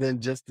other than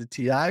just the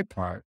TI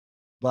part.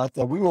 But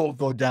we won't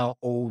go down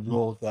old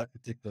roads that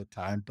particular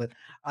time. But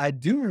I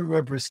do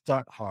remember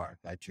Stunt Hard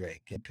by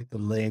Drake and Pick a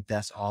Lane.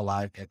 That's all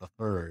I've ever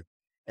heard.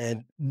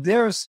 And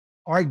there's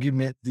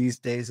argument these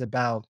days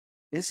about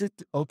is it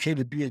okay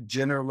to be a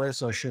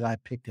generalist or should I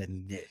pick a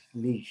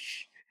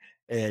niche?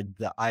 And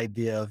the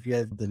idea of,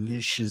 yeah, the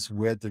niche is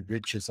where the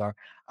riches are.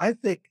 I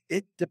think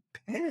it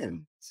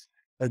depends.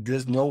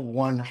 There's no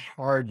one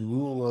hard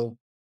rule of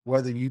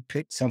whether you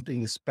pick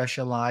something to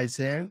specialize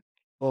in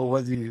or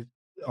whether you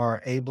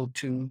are able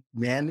to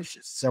manage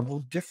several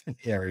different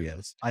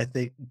areas. I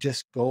think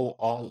just go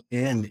all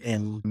in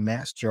and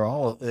master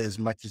all as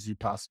much as you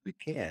possibly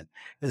can.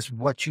 Is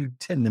what you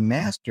tend to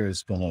master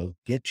is going to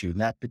get you,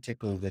 not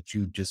particularly that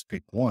you just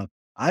pick one.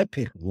 I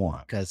pick one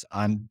because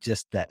I'm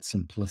just that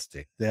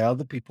simplistic. There are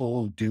other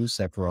people who do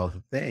several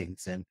other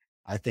things, and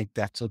I think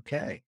that's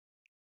okay.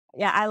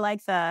 Yeah, I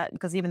like that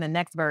because even the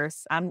next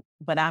verse, I'm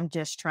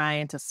just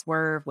trying to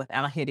swerve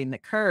without hitting the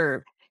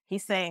curb.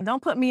 He's saying,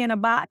 "Don't put me in a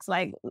box.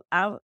 Like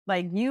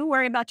you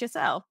worry about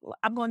yourself.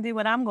 I'm going to do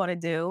what I'm going to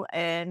do,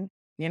 and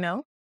you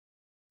know,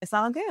 it's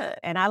all good."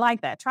 And I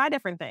like that. Try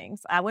different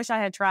things. I wish I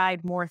had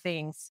tried more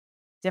things,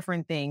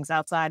 different things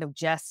outside of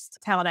just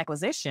talent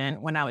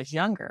acquisition when I was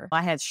younger.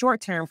 I had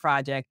short-term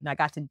projects and I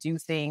got to do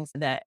things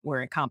that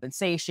were in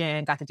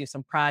compensation, got to do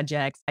some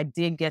projects. I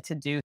did get to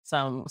do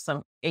some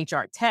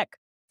HR tech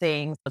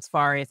things as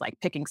far as like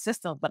picking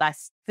systems, but I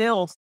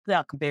still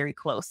stuck very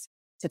close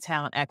to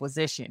talent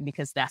acquisition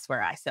because that's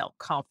where I felt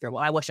comfortable.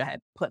 I wish I had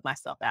put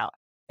myself out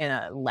in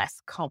a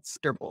less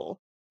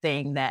comfortable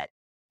thing that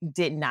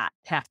did not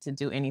have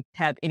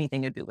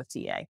anything to do with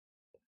TA.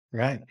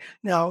 Right.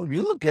 Now,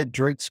 you look at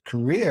Drake's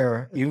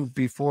career, even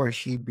before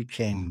he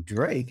became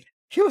Drake,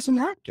 he was an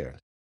actor.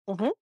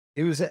 Mhm.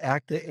 He was an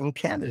actor in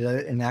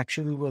Canada and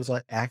actually was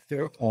an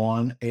actor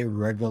on a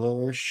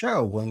regular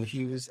show when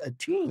he was a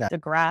teen.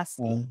 Degrassi.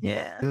 Um,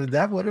 Yeah. is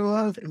that what it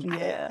was?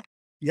 Yeah.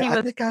 Yeah, He I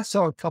was think I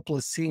saw a couple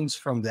of scenes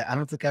from that. I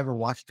don't think I ever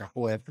watched a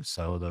whole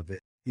episode of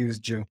it. He was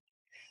June.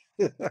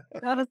 that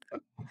was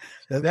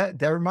That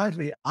reminds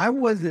me, I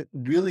wasn't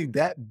really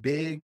that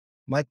big.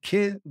 My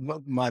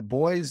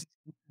boys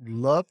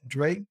loved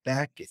Drake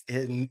back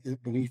when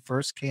he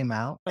first came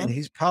out, and mhm.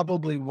 he's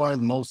probably one of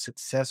the most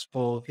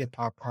successful hip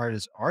hop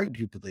artists,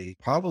 arguably.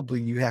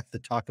 Probably you have to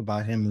talk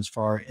about him as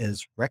far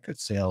as record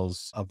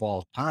sales of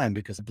all time,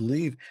 because I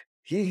believe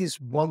he's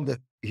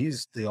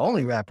the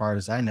only rap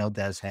artist I know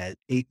that's had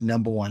 8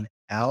 number one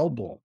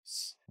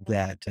albums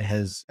that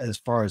has as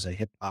far as a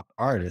hip hop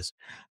artist.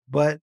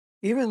 But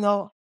even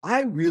though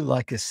I really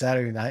like his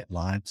Saturday Night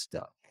Live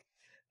stuff,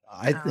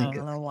 I I think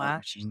don't know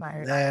why. Saturday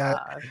Night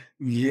that Live.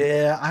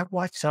 yeah, I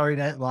watch Saturday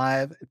Night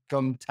Live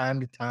from time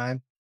to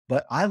time,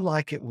 but I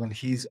like it when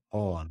he's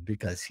on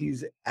because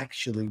he's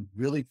actually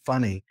really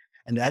funny.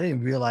 And I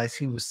didn't realize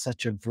he was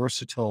such a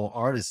versatile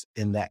artist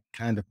in that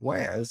kind of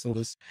way. So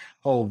this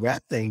whole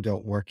rap thing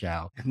don't work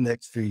out in the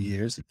next few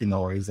years. He can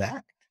always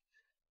act.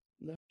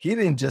 He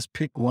didn't just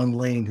pick one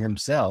lane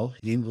himself.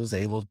 He was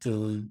able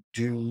to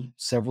do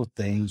several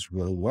things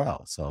really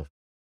well. So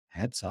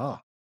hats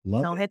off.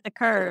 Love Don't it. hit the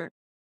curb.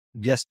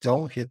 Just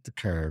don't hit the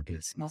curb.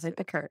 Don't hit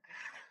the curb.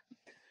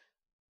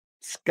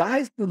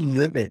 Sky's the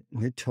limit.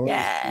 Notorious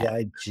Yeah.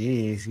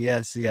 B.I.G.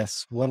 Yes,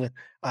 yes.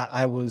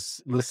 I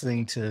was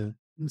listening to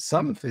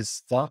some of his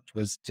stuff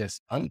was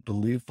just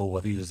unbelievable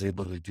what he was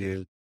able to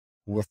do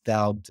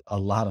without a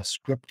lot of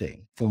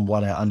scripting. From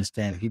what I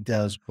understand, he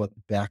does what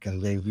back in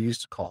the day we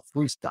used to call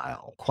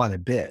freestyle quite a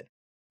bit.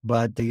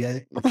 But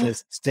it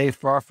says, stay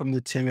far from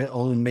the timid,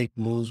 only make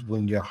moves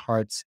when your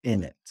heart's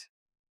in it.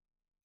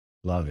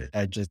 Love it.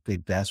 I just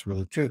think that's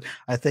really true.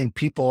 I think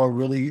people are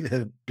really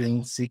have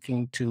been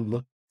seeking to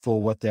look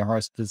for what their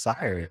hearts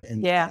desire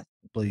in the Yeah. past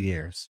couple of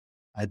years.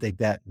 I think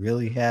that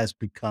really has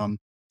become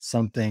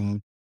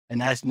something,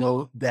 and I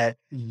know that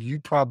you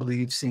probably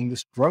have seen the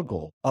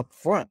struggle up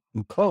front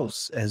and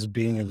close as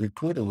being a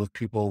recruiter with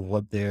people,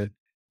 what they're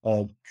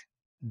uh,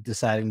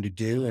 deciding to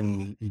do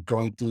and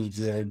going through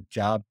the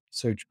job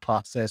search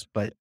process,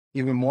 but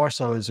even more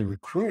so as a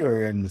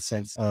recruiter in the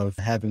sense of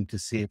having to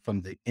see it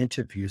from the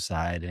interview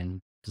side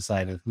and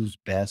deciding who's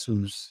best,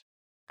 who's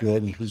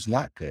good, and who's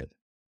not good.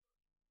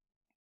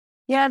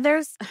 Yeah,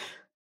 there's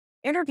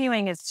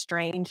interviewing is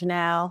strange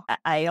now.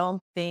 I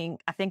don't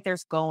think I think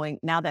there's going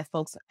now that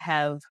folks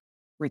have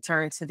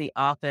returned to the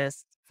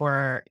office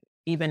for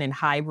even in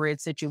hybrid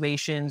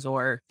situations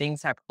or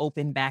things have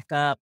opened back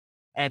up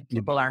and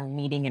people Mhm. are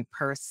meeting in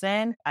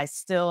person. I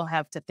still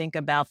have to think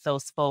about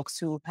those folks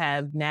who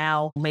have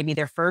now maybe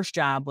their first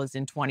job was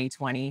in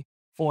 2020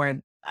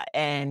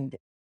 and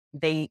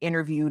they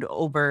interviewed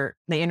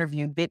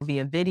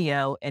via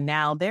video and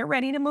now they're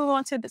ready to move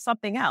on to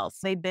something else.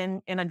 They've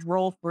been in a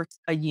role for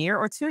a year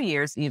or 2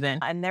 years even,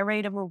 and they're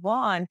ready to move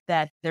on.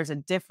 That there's a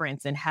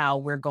difference in how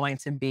we're going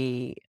to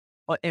be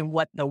in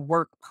what the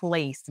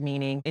workplace,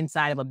 meaning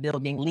inside of a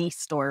building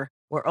leased or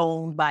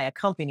owned by a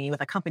company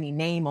with a company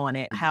name on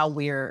it, how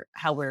we're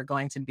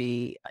going to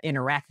be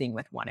interacting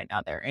with one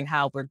another and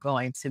how we're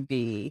going to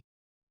be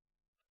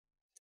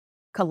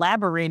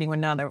collaborating with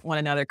one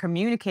another,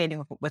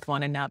 communicating with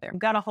one another. We've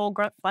got a whole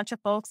bunch of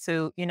folks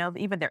who,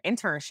 even their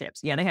internships,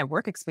 yeah, they have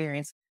work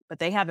experience, but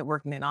they haven't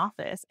worked in an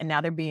office and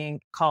now they're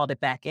being called it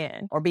back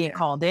in or being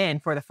called in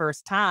for the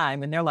first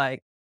time. And they're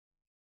like,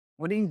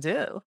 what do you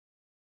do?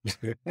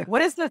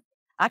 What is the,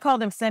 I call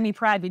them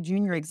semi-private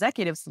junior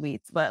executive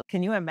suites, but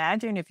can you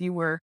imagine if you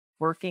were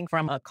working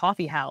from a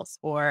coffee house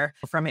or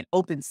from an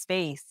open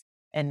space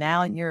and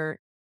now you're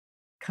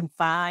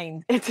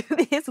confined into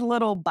these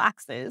little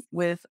boxes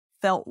with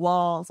felt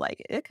walls,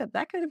 like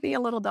that could be a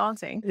little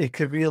daunting. It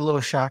could be a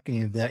little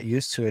shocking if that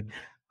used to it.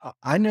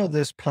 I know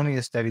there's plenty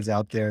of studies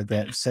out there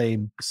that say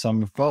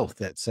some of both,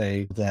 that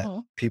say that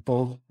Mhm.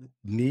 people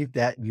need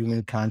that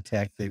human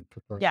contact, they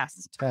prefer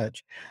Yes.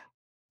 touch.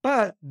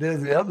 But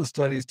there's the other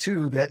studies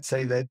too that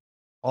say that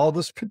all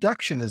this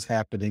production is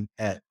happening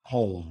at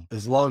home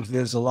as long as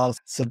there's a lot of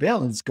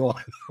surveillance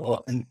going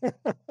on.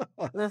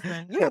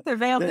 Listen, you can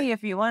surveil That- me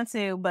if you want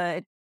to,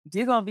 but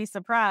you're gonna be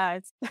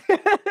surprised.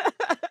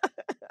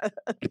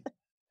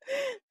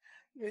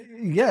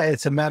 Yeah,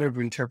 it's a matter of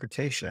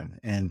interpretation.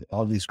 And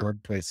all these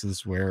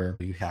workplaces where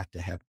you have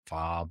to have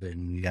fob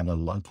and you got to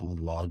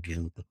log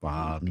in with the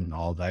fob and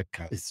all that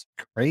it's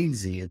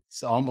crazy.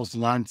 It's almost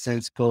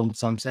nonsensical in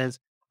some sense.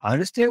 I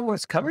understand where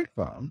it's coming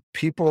from.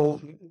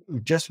 People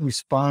just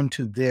respond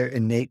to their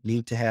innate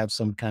need to have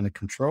some kind of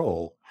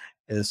control.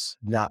 It's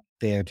not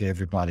fair to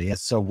everybody. And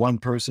so one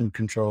person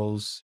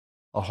controls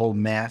a whole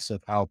mass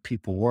of how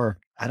people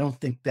work. I don't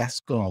think that's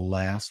going to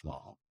last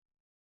long.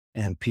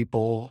 And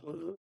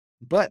people,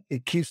 but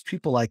it keeps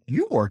people like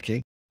you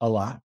working a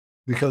lot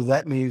because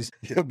that means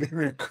you'll be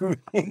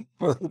recruiting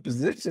for the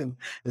position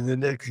in the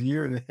next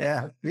year and a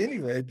half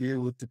anyway,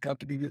 deal with the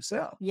company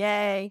yourself.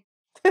 Yay.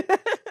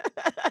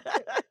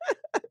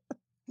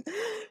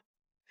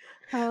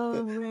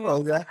 Oh, man.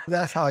 Well,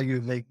 that's how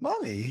you make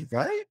money,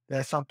 right?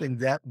 That's something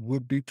that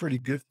would be pretty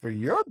good for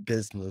your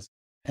business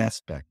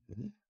aspect.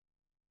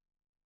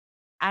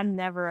 I'm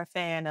never a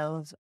fan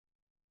of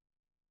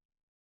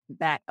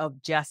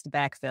just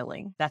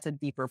backfilling. That's a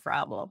deeper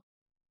problem.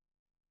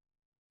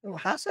 Well,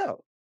 how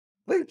so?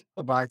 Please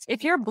provide.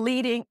 If you're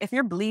bleeding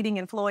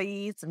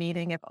employees,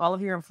 meaning if all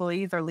of your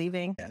employees are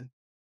leaving,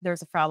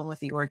 there's a problem with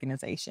the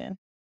organization.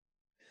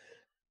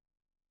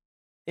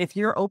 If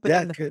you're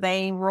opening the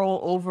same role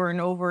over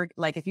and over,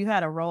 like if you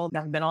had a role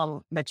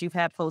that you've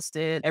had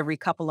posted every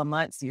couple of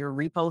months, you're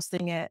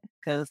reposting it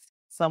because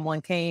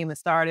someone came and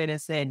started and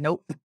said,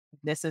 nope,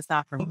 this is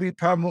not for me. It'd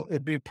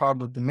be a problem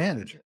with the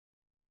manager.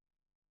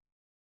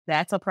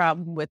 That's a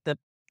problem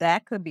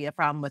that could be a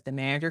problem with the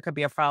manager, could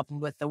be a problem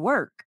with the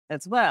work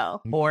as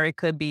well. Or it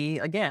could be,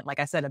 again, like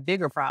I said, a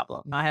bigger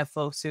problem. I have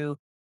folks who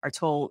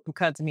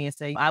come to me and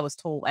say, I was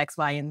told X,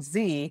 Y, and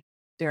Z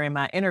during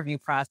my interview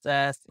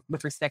process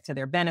with respect to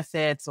their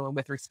benefits or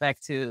with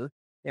respect to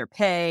their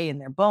pay and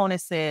their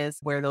bonuses,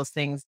 where those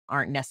things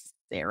aren't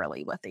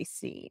necessarily what they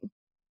seem.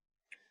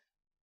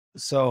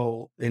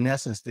 So in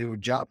essence, they were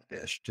job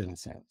fished in a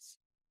sense.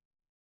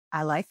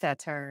 I like that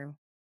term.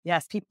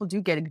 Yes, people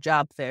do get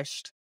job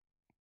fished.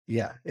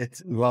 Yeah, I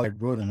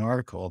wrote an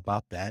article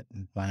about that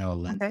in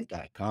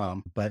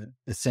finallens.com, but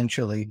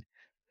essentially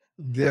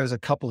there's a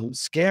couple of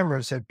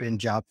scammers have been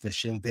job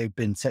fishing. They've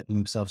been setting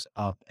themselves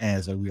up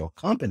as a real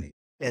company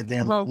and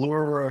then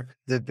lure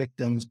the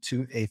victims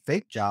to a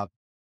fake job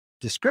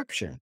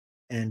description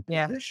and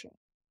position.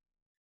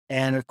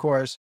 And of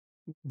course,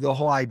 the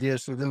whole idea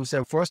is for them to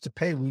say, for us to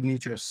pay, we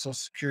need your social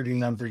security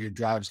number, your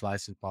driver's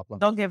license, blah, blah.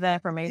 Don't give that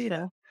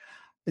information.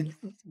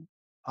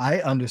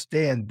 I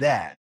understand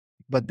that,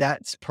 but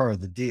that's part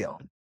of the deal.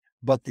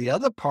 But the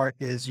other part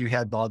is you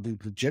had all the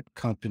legit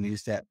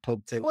companies that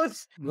say,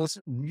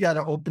 we got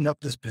to open up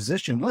this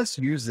position. Let's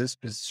use this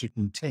position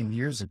from 10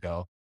 years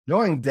ago,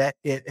 knowing that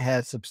it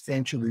has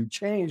substantially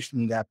changed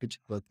from that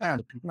particular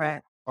time. People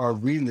are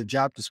reading the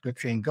job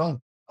description and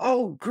going,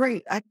 oh,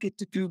 great, I get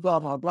to do blah,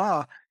 blah,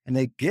 blah. And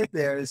they get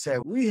there and say,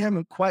 we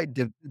haven't quite,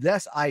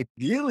 that's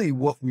ideally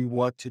what we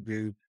want to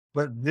do,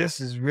 but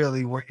this is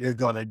really what you're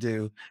going to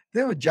do.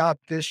 They were job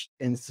fish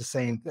and it's the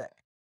same thing.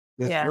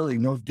 There's really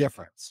no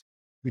difference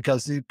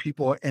because these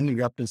people are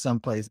ending up in some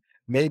place.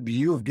 Maybe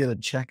you'll get a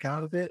check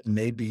out of it.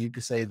 Maybe you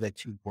could say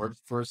that you work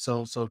for a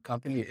so-and-so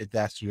company if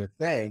that's your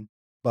thing,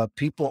 but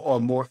people are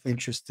more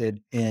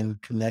interested in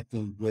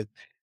connecting with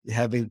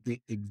having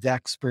the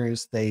exact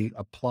experience they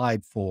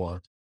applied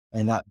for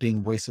and not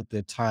being wasted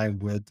their time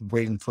with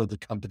waiting for the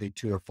company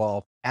to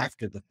evolve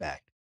after the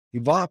fact.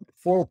 Evolve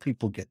before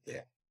people get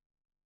there.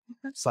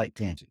 Slight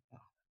tangent,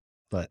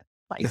 but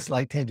it's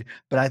like tangent.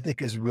 But I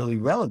think it's really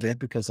relevant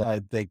because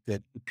I think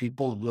that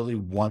people really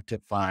want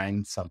to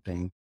find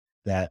something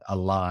that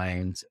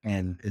aligns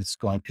and it's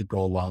going to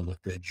go along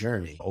with their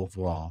journey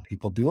overall.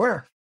 People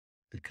beware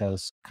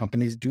because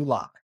companies do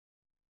lie.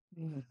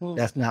 Mm-hmm.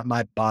 That's not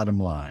my bottom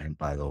line,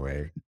 by the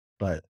way,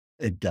 but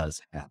it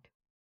does happen.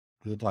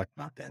 We'll talk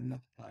about that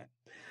another time.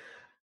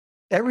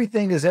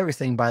 Everything is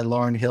Everything by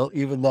Lauryn Hill,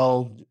 even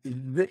though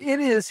it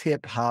is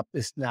hip hop.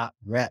 It's not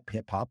rap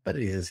hip hop, but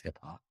it is hip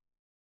hop.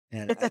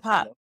 It's hip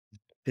hop.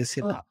 It's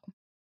hip hop.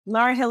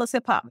 Lauryn Hill is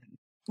hip hop.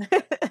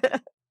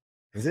 It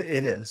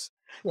is.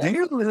 Yeah. Have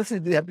you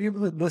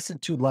ever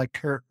listened to like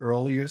her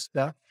earlier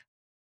stuff?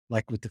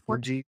 Like with the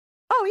 4G?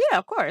 Oh yeah,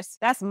 of course.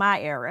 That's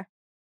my era.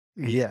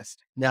 Yes.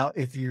 Now,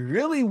 if you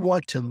really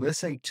want to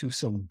listen to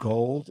some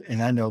gold,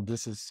 and I know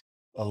this is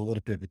a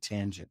little bit of a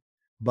tangent,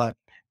 but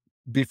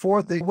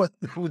before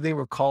who they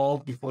were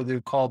called before they were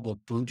called the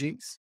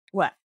Fugees?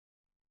 What?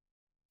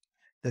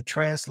 The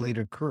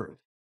Translator Crew.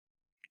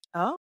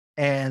 Oh.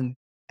 And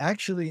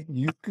actually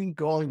you can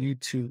go on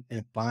YouTube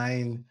and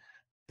find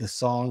the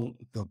song,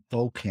 The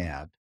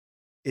Vocab.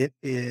 It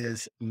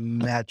is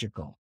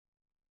magical.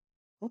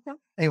 Okay.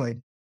 Anyway,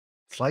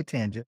 slight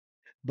tangent,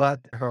 but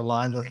her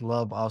line of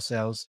love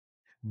ourselves,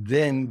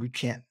 then we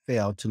can't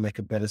fail to make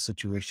a better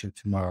situation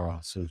tomorrow.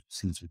 So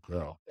since we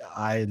grow,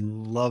 I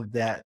love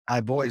that.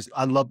 I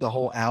love the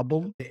whole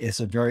album.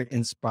 It's a very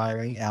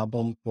inspiring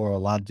album for a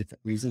lot of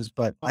different reasons.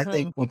 But I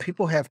think when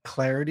people have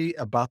clarity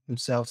about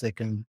themselves, they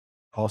can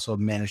also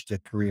manage their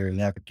career and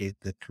navigate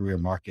the career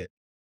market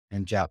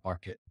and job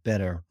market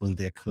better when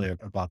they're clear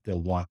about their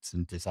wants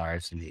and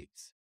desires and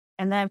needs.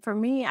 And then for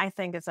me, I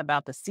think it's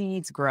about the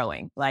seeds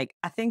growing. Like,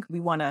 I think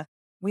we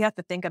have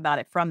to think about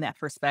it from that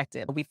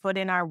perspective. We put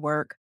in our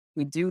work,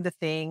 we do the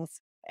things,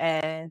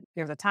 and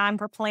there's a time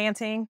for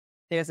planting,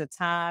 there's a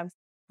time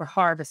for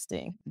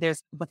harvesting.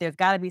 But there's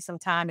got to be some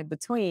time in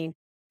between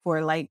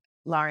for, like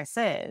Lauren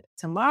said,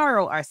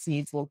 tomorrow our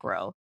seeds will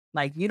grow.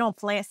 Like, you don't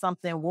plant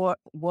something,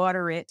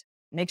 water it,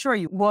 make sure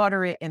you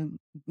water it and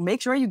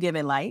make sure you give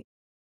it light.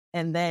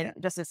 And then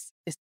just it's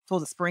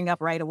supposed to spring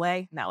up right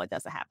away. No, it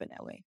doesn't happen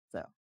that way.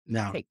 So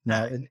Now, take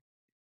now time,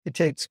 it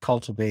takes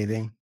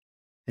cultivating,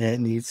 and it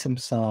needs some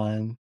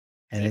sun,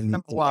 and it take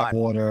some needs water,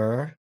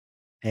 water,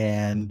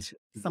 and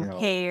some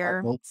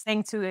care, well,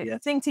 sing to it, yeah,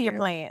 sing to your yeah.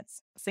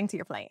 plants, sing to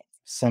your plants,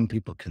 Some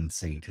people can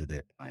sing to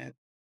their plant.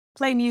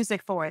 play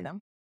music for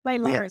them, play Yeah,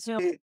 Lawrence Hill.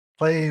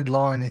 play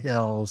Lauryn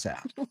Hill's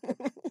out.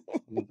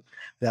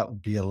 That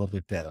would be a little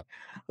bit better.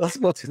 Let's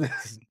go to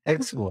this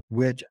next one,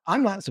 which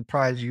I'm not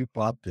surprised you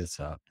brought this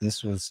up.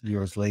 This was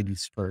yours,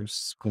 ladies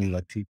first, Queen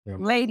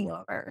Latifah. Lady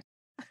first.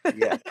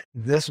 Yeah,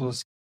 this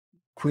was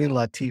Queen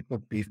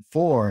Latifah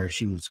before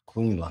she was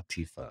Queen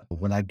Latifah.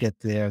 When I get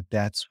there,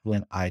 that's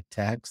when I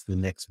tax the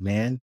next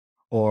man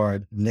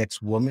or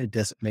next woman. It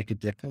doesn't make a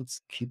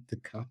difference. Keep the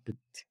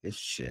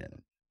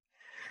competition.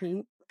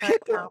 Keep the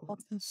People,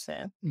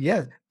 competition.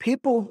 yeah,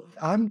 people,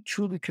 I'm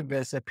truly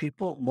convinced that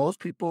most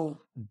people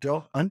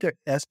don't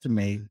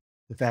underestimate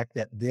the fact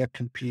that they're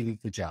competing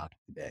for jobs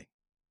today.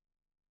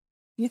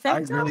 You I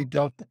think so? really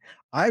don't.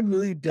 I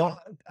really don't.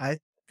 I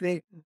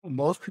think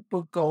most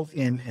people go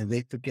in and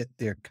they forget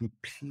they're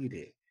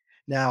competing.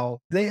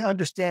 Now they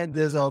understand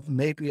there's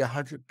maybe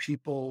 100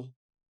 people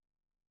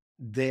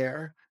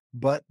there,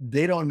 but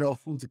they don't know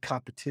who the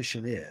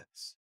competition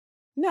is.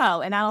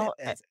 No, A-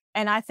 as-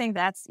 and I think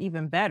that's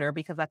even better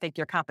because I think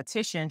your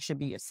competition should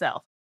be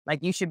yourself.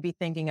 Like, you should be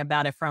thinking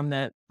about it from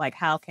the like,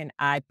 how can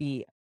I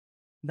be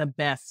the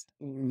best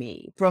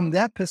me? From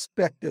that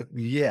perspective,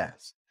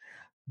 yes.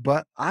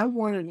 But I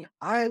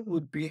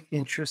would be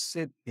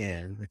interested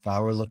in, if I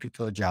were looking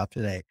for a job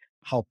today,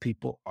 how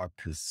people are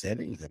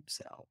presenting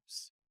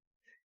themselves.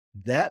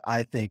 That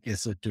I think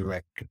is a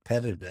direct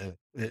competitive.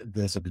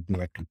 There's a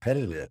direct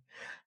competitive.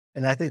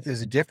 And I think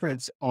there's a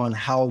difference on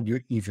how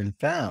you're even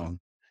found.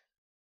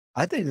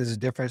 I think there's a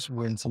difference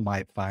when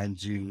somebody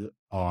finds you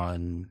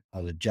on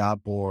the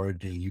job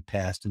board and you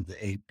pass through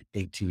the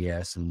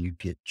ATS and you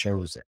get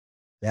chosen.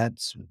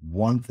 That's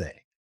one thing.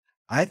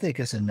 I think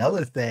it's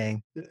another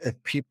thing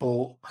if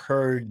people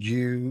heard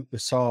you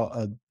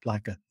saw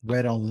like a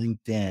thread on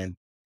LinkedIn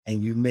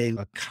and you made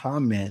a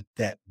comment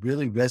that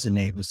really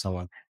resonated with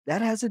someone,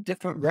 that has a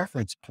different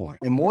reference point.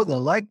 And more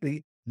than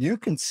likely, you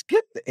can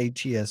skip the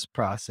ATS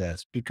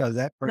process because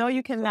that No, person,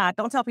 you cannot.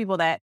 Don't tell people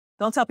that.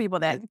 Don't tell people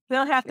that. You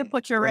still have to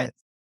put your yes,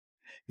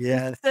 you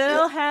yes,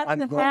 still have I'm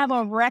to going. have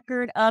a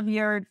record of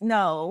your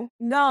no.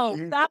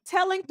 Stop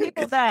telling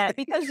people that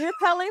because you're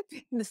telling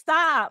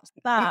stop.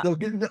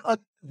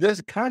 There's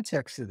a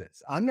context to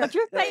this. I'm not But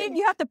you're saying saying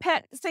you have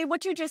to say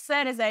what you just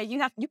said is that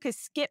you could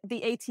skip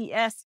the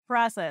ATS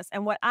process.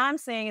 And what I'm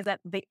saying is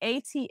that the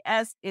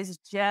ATS is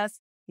just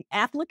the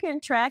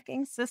applicant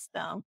tracking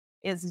system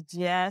is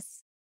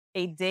just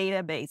a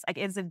database. Like,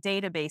 it's a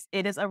database.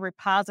 It is a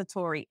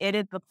repository. It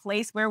is the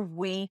place where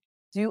we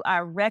do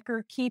our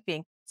record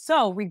keeping.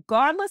 So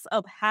regardless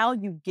of how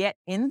you get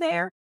in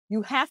there,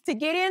 you have to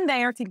get in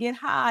there to get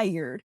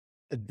hired.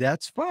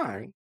 that's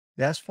fine.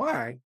 That's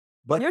fine.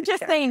 But You're the just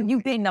catch saying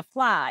you didn't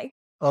apply.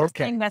 You're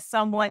okay. saying that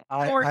someone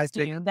I forced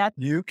think you. That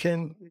you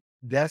can,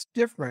 that's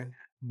different,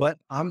 but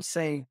I'm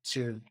saying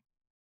to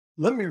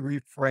let me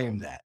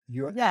reframe that.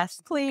 You're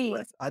yes, absolutely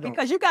correct. please. I don't,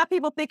 Because you got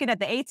people thinking that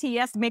the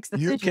ATS makes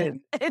you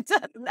decisions. can, It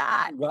does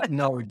not.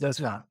 no, it does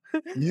not.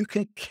 You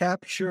can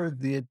capture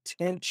the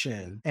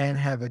attention and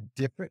have a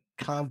different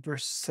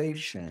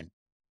conversation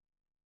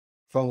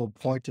from a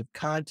point of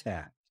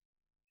contact.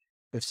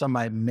 If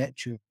somebody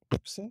met you in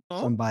person, Mhm.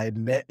 somebody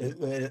met,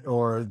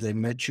 or they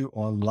met you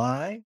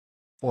online,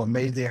 or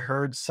maybe they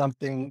heard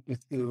something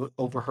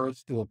overheard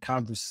through a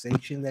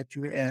conversation that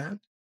you had,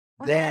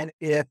 Mhm. than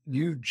if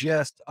you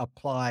just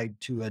applied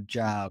to a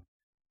job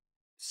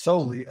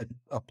solely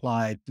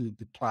applied through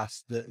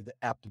the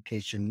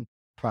application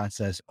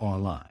process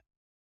online.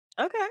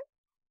 Okay.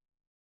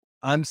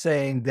 I'm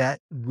saying that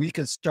we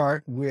could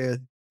start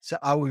with, so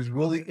I was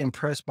really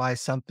impressed by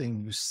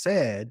something you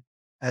said,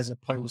 as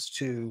opposed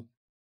to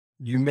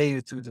you made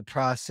it through the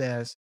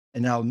process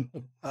and now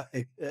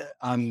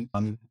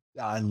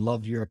I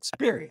love your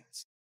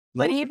experience.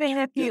 Those are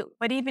two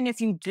But even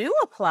if you do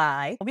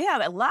apply, we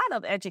have a lot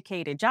of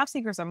educated job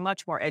seekers are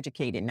much more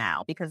educated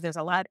now because there's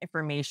a lot of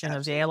information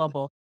absolutely.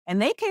 available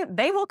and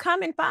they will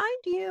come and find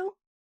you.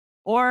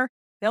 Or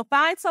they'll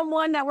find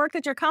someone that worked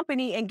at your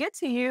company and get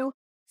to you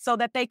so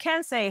that they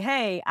can say,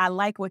 hey, I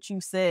like what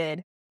you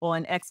said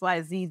on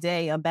XYZ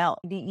day about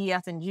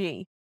DEF and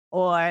G.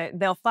 Or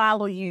they'll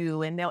follow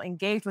you and they'll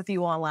engage with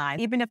you online.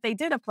 Even if they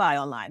did apply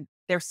online,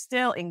 they're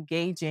still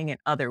engaging in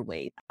other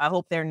ways. I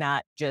hope they're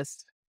not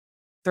just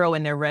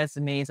throwing their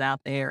resumes out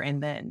there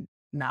and then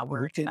not We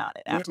worrying can, about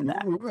it after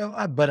that.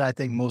 well, but I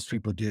think most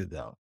people do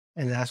though.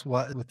 And that's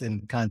why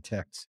within the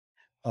context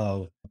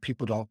of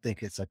people don't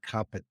think it's a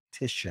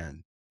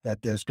competition,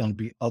 that there's going to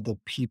be other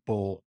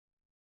people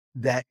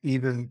that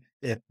even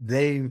if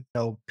they,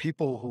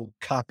 people who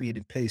copied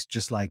and paste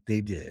just like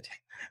they did.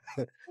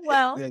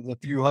 Well, There's a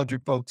few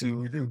hundred folks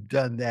who've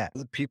done that.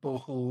 The people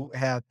who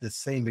have the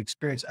same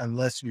experience,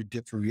 unless you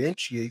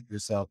differentiate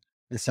yourself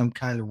in some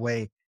kind of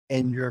way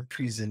in your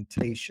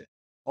presentation.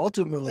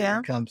 Ultimately, yeah.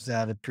 it comes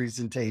down to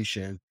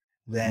presentation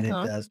than it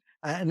Mhm. does.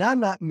 And I'm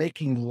not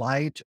making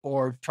light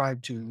or trying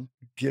to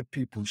give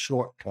people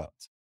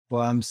shortcuts.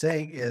 What I'm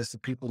saying is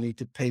that people need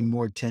to pay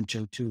more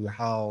attention to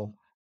how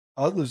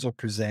others are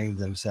presenting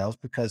themselves,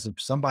 because if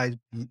somebody's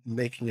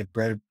making a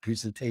better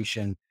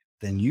presentation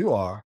than you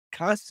are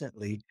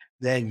constantly,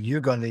 then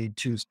you're going to need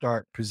to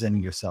start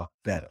presenting yourself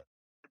better.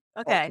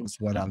 Okay. Is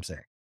what I'm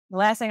saying. The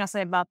last thing I'll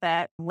say about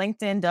that,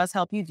 LinkedIn does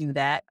help you do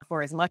that.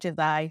 For as much as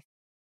I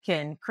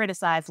can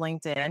criticize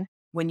LinkedIn,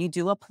 when you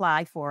do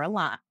apply for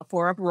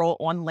for a role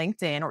on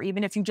LinkedIn, or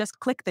even if you just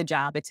click the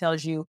job, it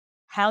tells you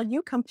how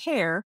you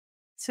compare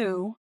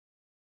to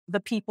the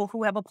people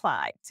who have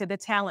applied, to the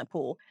talent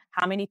pool.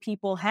 How many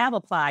people have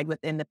applied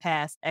within the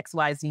past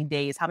XYZ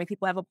days? How many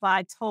people have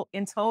applied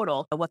in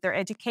total? What their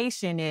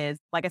education is?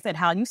 Like I said,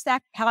 how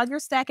you're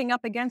stacking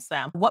up against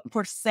them. What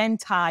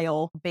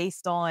percentile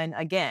based on,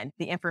 again,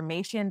 the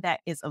information that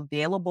is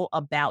available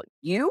about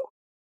you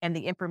and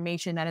the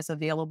information that is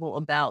available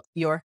about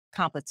your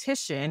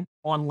competition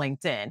on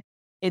LinkedIn.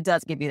 It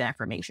does give you that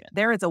information.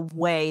 There is a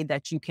way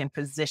that you can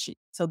position.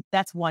 So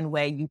that's one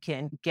way you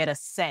can get a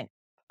sense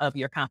of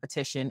your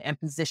competition and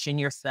position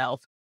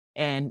yourself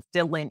and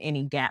fill in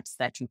any gaps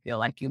that you feel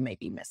like you may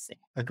be missing.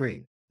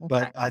 Agreed. Okay.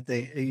 But I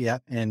think, yeah,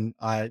 and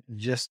I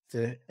just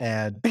to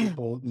add,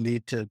 people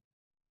need to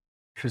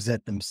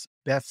present them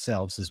best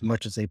selves as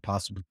much as they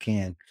possibly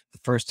can the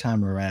first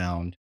time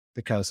around,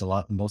 because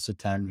most of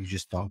the time you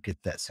just don't get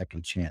that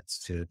second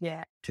chance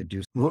Yeah. to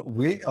do.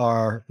 We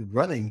are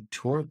running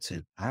towards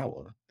an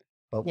hour,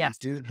 but we Yes.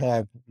 do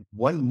have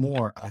one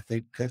more. I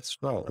think that's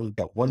well, we've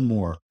got one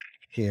more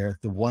here.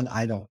 The one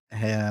I don't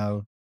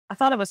have. I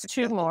thought it was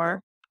two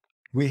more.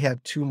 We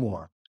have two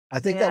more. I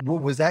think Yeah. that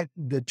was that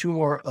the two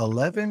more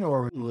 11,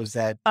 or was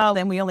that Oh,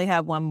 then we only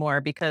have one more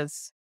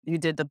because you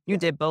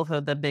did both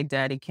of the Big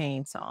Daddy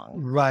Kane songs.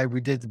 right?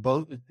 We did the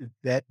both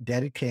that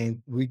Daddy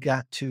Kane. We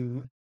got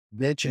to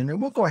mention,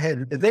 and we'll go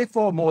ahead. If they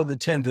fall more than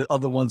 10, the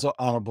other ones are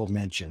honorable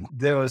mention.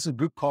 There was a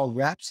group called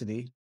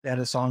Rhapsody that had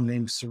a song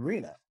named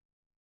Serena,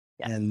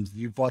 Yes. and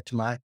you brought to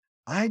mind.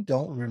 I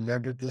don't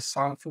remember this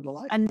song for the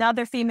life.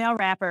 Another female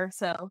rapper.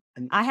 So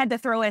And I had to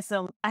throw in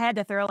some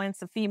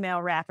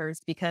female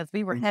rappers because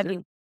we were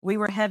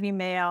heavy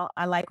male.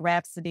 I like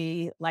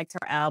Rhapsody, liked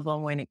her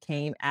album when it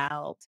came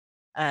out.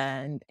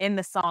 And in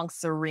the song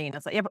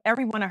Serena, so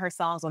every one of her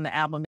songs on the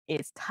album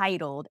is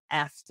titled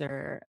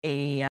after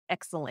a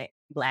excellent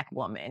Black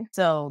woman.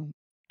 So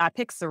I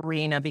picked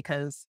Serena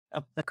because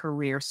of the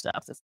career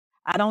stuff.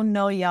 I don't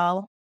know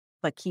y'all,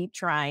 but keep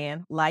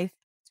trying. Life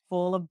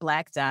full of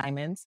black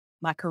diamonds.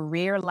 My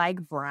career like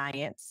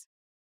Bryant's.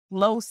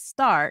 Low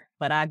start,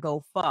 but I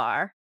go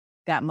far.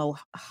 Got more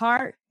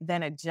heart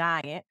than a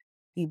giant.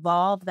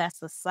 Evolve,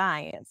 that's a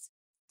science.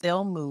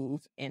 Still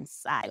move in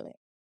silence,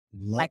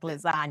 love like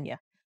lasagna.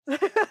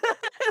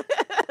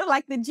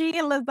 Like the G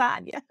in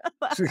lasagna.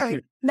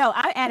 it. No,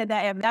 I added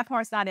that in. That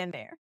part's not in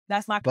there.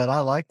 That's my But I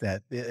like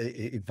that.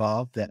 It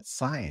evolved that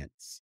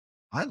science.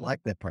 I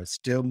like that part.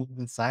 Still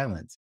moving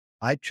silence.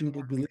 I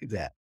truly believe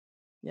that.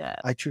 yeah.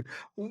 I true.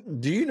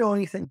 Do you know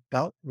anything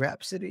about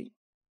Rhapsody?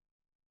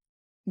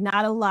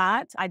 Not a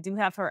lot. I do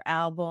have her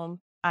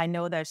album. I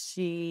know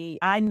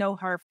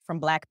her from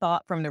Black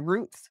Thought from the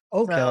Roots.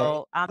 Okay.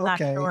 So I'm not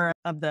Okay. sure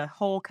of the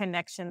whole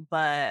connection,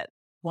 but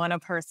one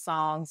of her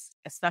songs,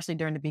 especially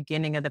during the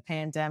beginning of the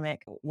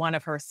pandemic, one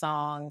of her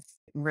songs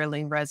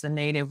really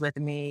resonated with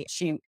me.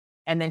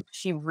 And then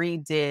she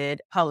redid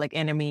Public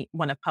Enemy,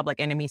 one of Public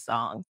Enemy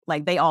songs.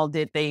 Like they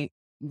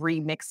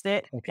remixed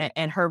it. Okay.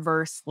 And her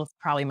verse was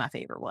probably my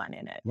favorite one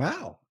in it.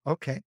 Wow.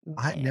 Okay.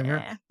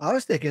 Yeah. I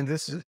was thinking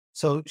this is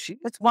so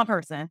It's one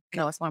person. okay,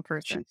 No, it's one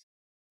person.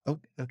 she,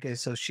 okay.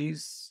 So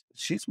she's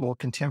more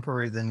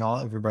contemporary than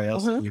everybody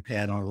else Mhm. you've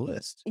had on the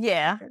list.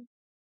 Yeah. Okay.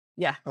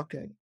 Yeah.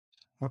 Okay.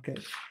 Okay.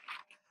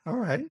 All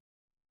right.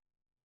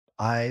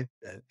 I,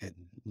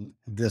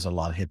 there's a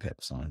lot of hip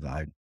hop songs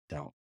I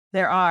don't.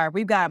 There are.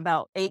 We've got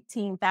about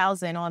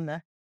 18,000 on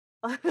the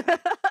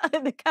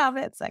in the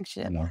comment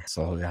section.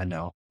 So I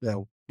know,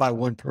 by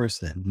one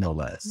person, no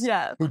less,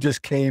 Yeah. who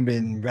just came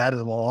and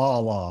rattled them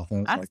all off.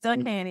 And it's like,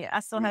 I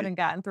still "Mm, haven't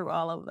gotten through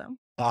all of them.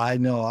 I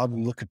know.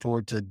 I'm looking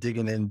forward to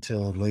digging into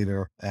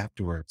later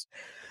afterwards.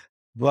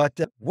 But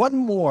one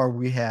more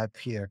we have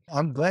here.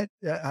 I'm glad.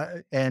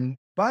 And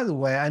by the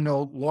way, I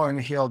know Lauren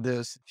Hill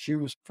does. She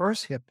was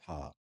first hip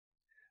hop.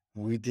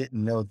 We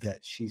didn't know that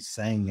she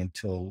sang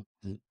until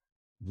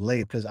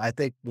late, because I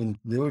think when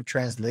they were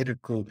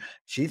translated crew,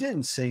 she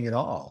didn't sing at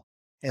all.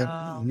 And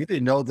Oh, we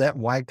didn't know that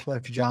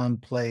Wyclef Jean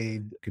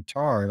played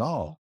guitar at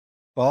all.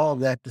 All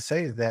that to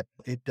say is that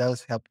it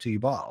does help to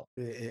evolve.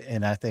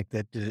 And I think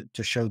that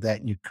to show that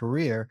in your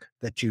career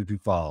that you've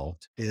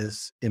evolved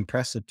is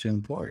impressive to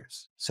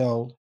employers.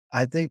 So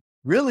I think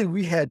really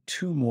we had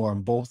two more,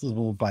 and both of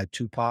them were by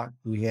Tupac.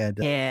 We had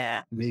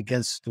yeah, Me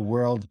Against the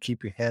World,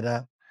 Keep Your Head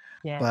Up.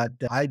 yeah. But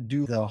I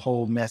do the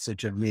whole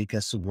message of Me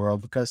Against the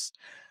World because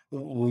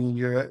when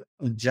you're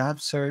in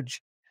job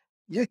search,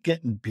 you're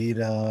getting beat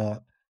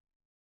up,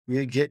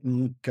 you're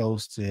getting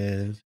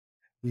ghosted.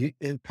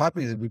 And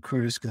probably the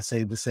recruiters can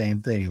say the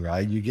same thing,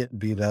 right? You get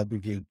beat up, you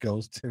get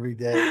ghosted every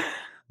day.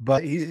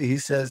 But he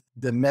says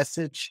the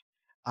message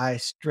I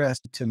stress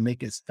to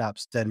make it stop,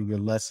 study your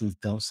lessons,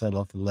 don't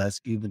settle for less.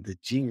 Even the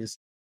genius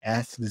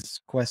asks this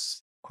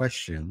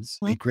questions.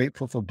 Mm, Be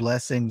grateful for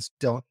blessings.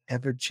 Don't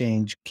ever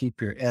change.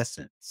 Keep your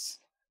essence.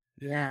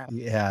 yeah,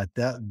 Yeah,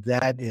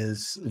 that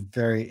is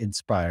very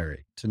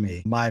inspiring to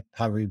me.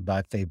 Probably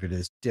my favorite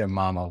is Dear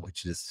Mama,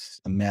 which is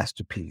a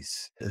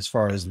masterpiece as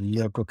far as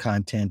lyrical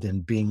content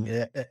and being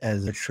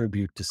as a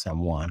tribute to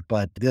someone.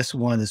 But this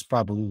one is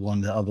probably one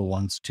of the other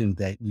ones too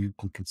that you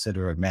can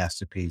consider a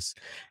masterpiece.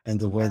 And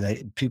the way yeah,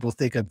 that people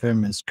think of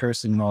him as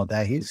cursing and all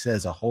that, he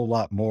says a whole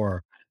lot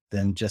more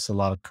than just a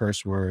lot of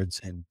curse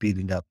words and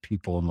beating up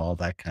people and all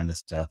that kind of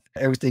stuff.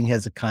 Everything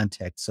has a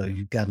context, so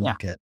you got to yeah.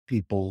 look at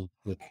people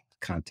with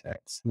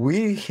context.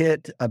 We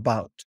hit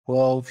about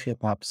 12 hip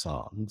hop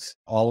songs.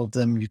 All of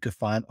them you could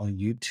find on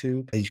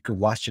YouTube, and you could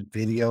watch a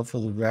video for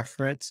the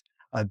reference.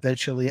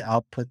 Eventually,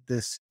 I'll put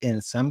this in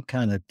some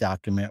kind of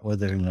document,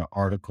 whether in an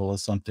article or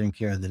something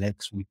here in the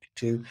next week or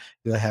two.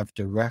 You'll have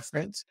the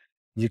reference.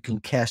 You can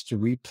catch the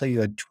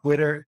replay on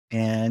Twitter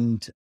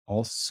and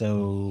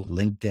also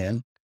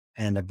LinkedIn.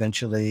 And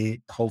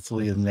eventually,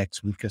 hopefully, in the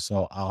next week or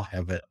so, I'll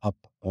have it up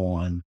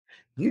on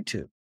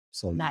YouTube.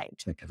 So you Nice.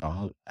 check it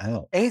all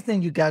out.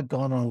 Anything you got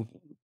going on,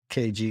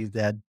 KG,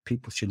 that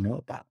people should know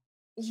about?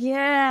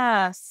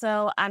 Yeah,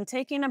 so I'm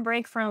taking a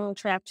break from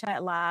Trap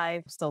Chat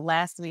Live. So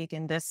last week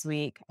and this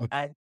week, Okay.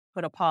 I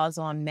put a pause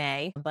on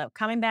May, but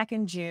coming back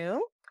in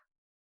June,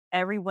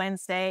 every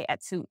Wednesday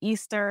at 2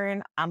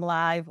 Eastern, I'm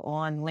live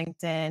on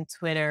LinkedIn,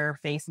 Twitter,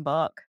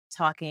 Facebook,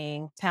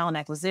 talking talent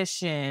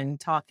acquisition,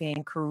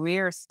 talking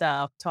career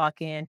stuff,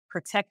 talking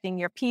protecting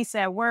your peace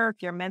at work,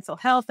 your mental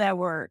health at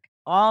work,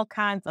 all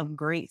kinds of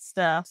great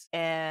stuff.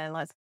 And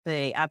let's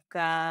see, I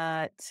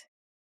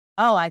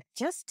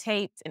just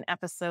taped an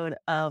episode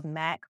of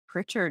Mac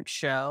Pritchard's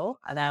show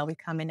that'll be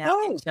coming out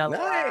in Oh, July.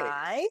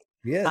 nice.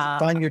 Yes, Uh,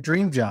 find your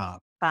dream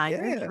job. Find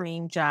your Yeah.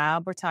 dream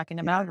job. We're talking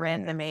about Yeah.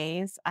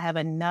 resumes. I have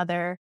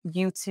another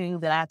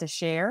YouTube that I have to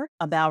share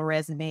about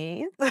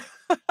resumes.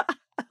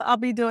 I'll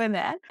be doing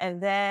that.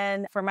 And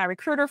then for my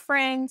recruiter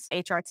friends,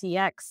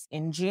 HRTX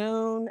in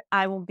June,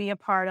 I will be a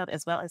part of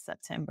as well as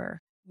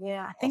September.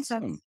 Yeah, I think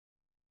that's Awesome.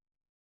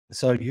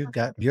 So you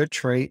got your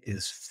tray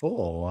is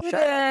full. it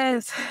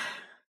is.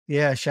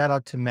 Yeah, shout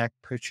out to Mac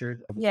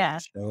Pritchard. I was on Yeah. the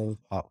show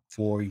about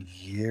 4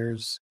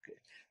 years.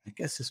 I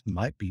guess this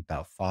might be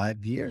about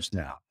 5 years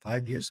now.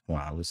 5 years ago,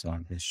 I was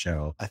on his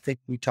show. I think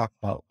we talked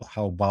about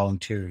how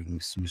volunteering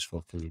is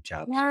useful for your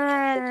job.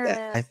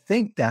 Yeah. I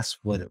think that's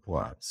what it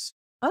was.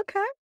 Okay.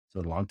 It's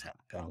a long time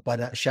ago.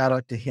 But shout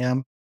out to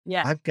him.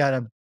 Yeah. I've got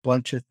a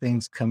bunch of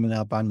things coming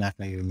up. I'm not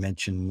going to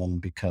mention them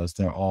because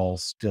they're all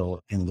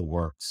still in the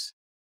works.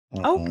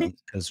 Okay.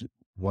 Because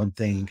one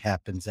thing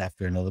happens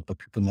after another, but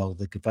people know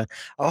they can find.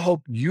 I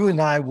hope you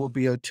and I will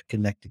be able to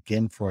connect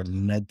again for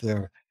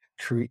another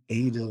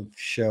creative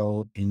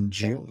show in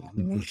June.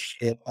 Mhm. We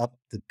hit up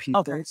the Okay.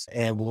 peoples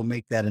and we'll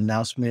make that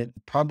announcement.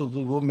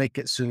 Probably we'll make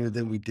it sooner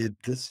than we did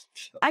this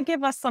show. I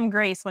give us some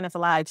grace when it's a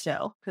live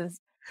show because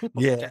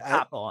people can just Yeah,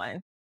 hop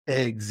on.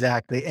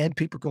 exactly, and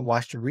people can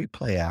watch the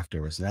replay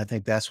afterwards, and I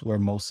think that's where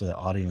most of the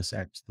audience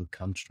actually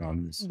comes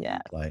from is the Yeah.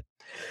 replay.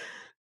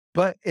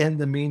 But in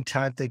the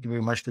meantime, thank you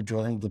very much for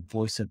joining the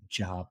Voice of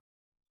Job.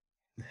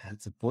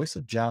 It's the Voice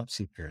of Job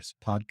Seekers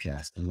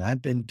podcast, and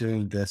I've been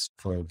doing this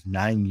for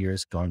 9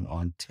 years, going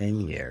on 10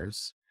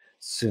 years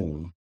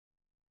soon.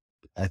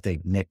 I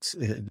think next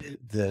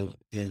the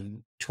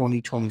in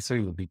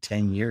 2023 will be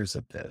 10 years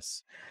of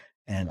this.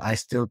 And I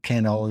still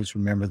can't always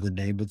remember the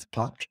name of the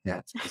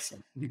podcast for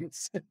some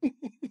reason.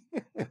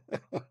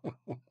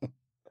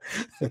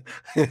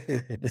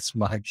 It's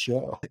my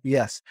show.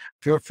 Yes.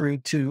 Feel free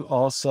to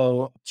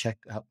also check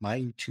out my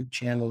YouTube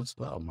channel as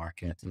well,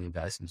 Mark Anthony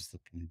Dyson. Just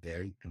looking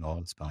there. You can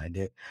always find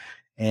it.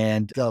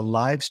 And the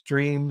live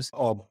streams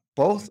are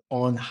both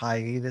on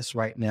hiatus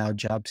right now,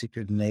 Job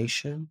Seeker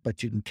Nation,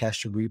 but you can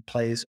catch the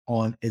replays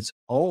on its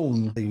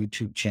own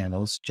YouTube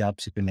channels, Job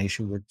Seeker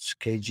Nation, which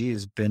KG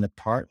has been a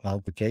part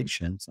of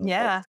vacations.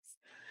 Yeah.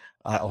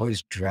 I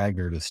always drag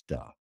her to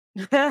stuff.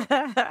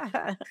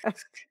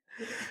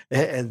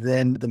 And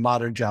then the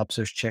Modern Job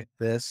Search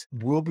Checklist.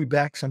 We'll be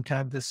back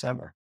sometime this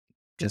summer.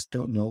 Just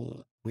don't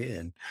know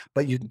when.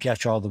 But you can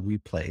catch all the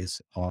replays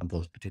on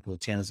those particular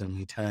channels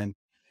anytime.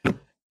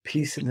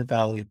 Peace in the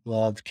Valley of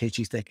Love.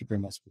 KG, thank you very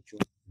much for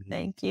joining me.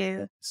 Thank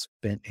you. It's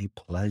been a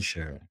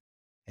pleasure.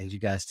 And you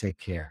guys take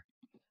care.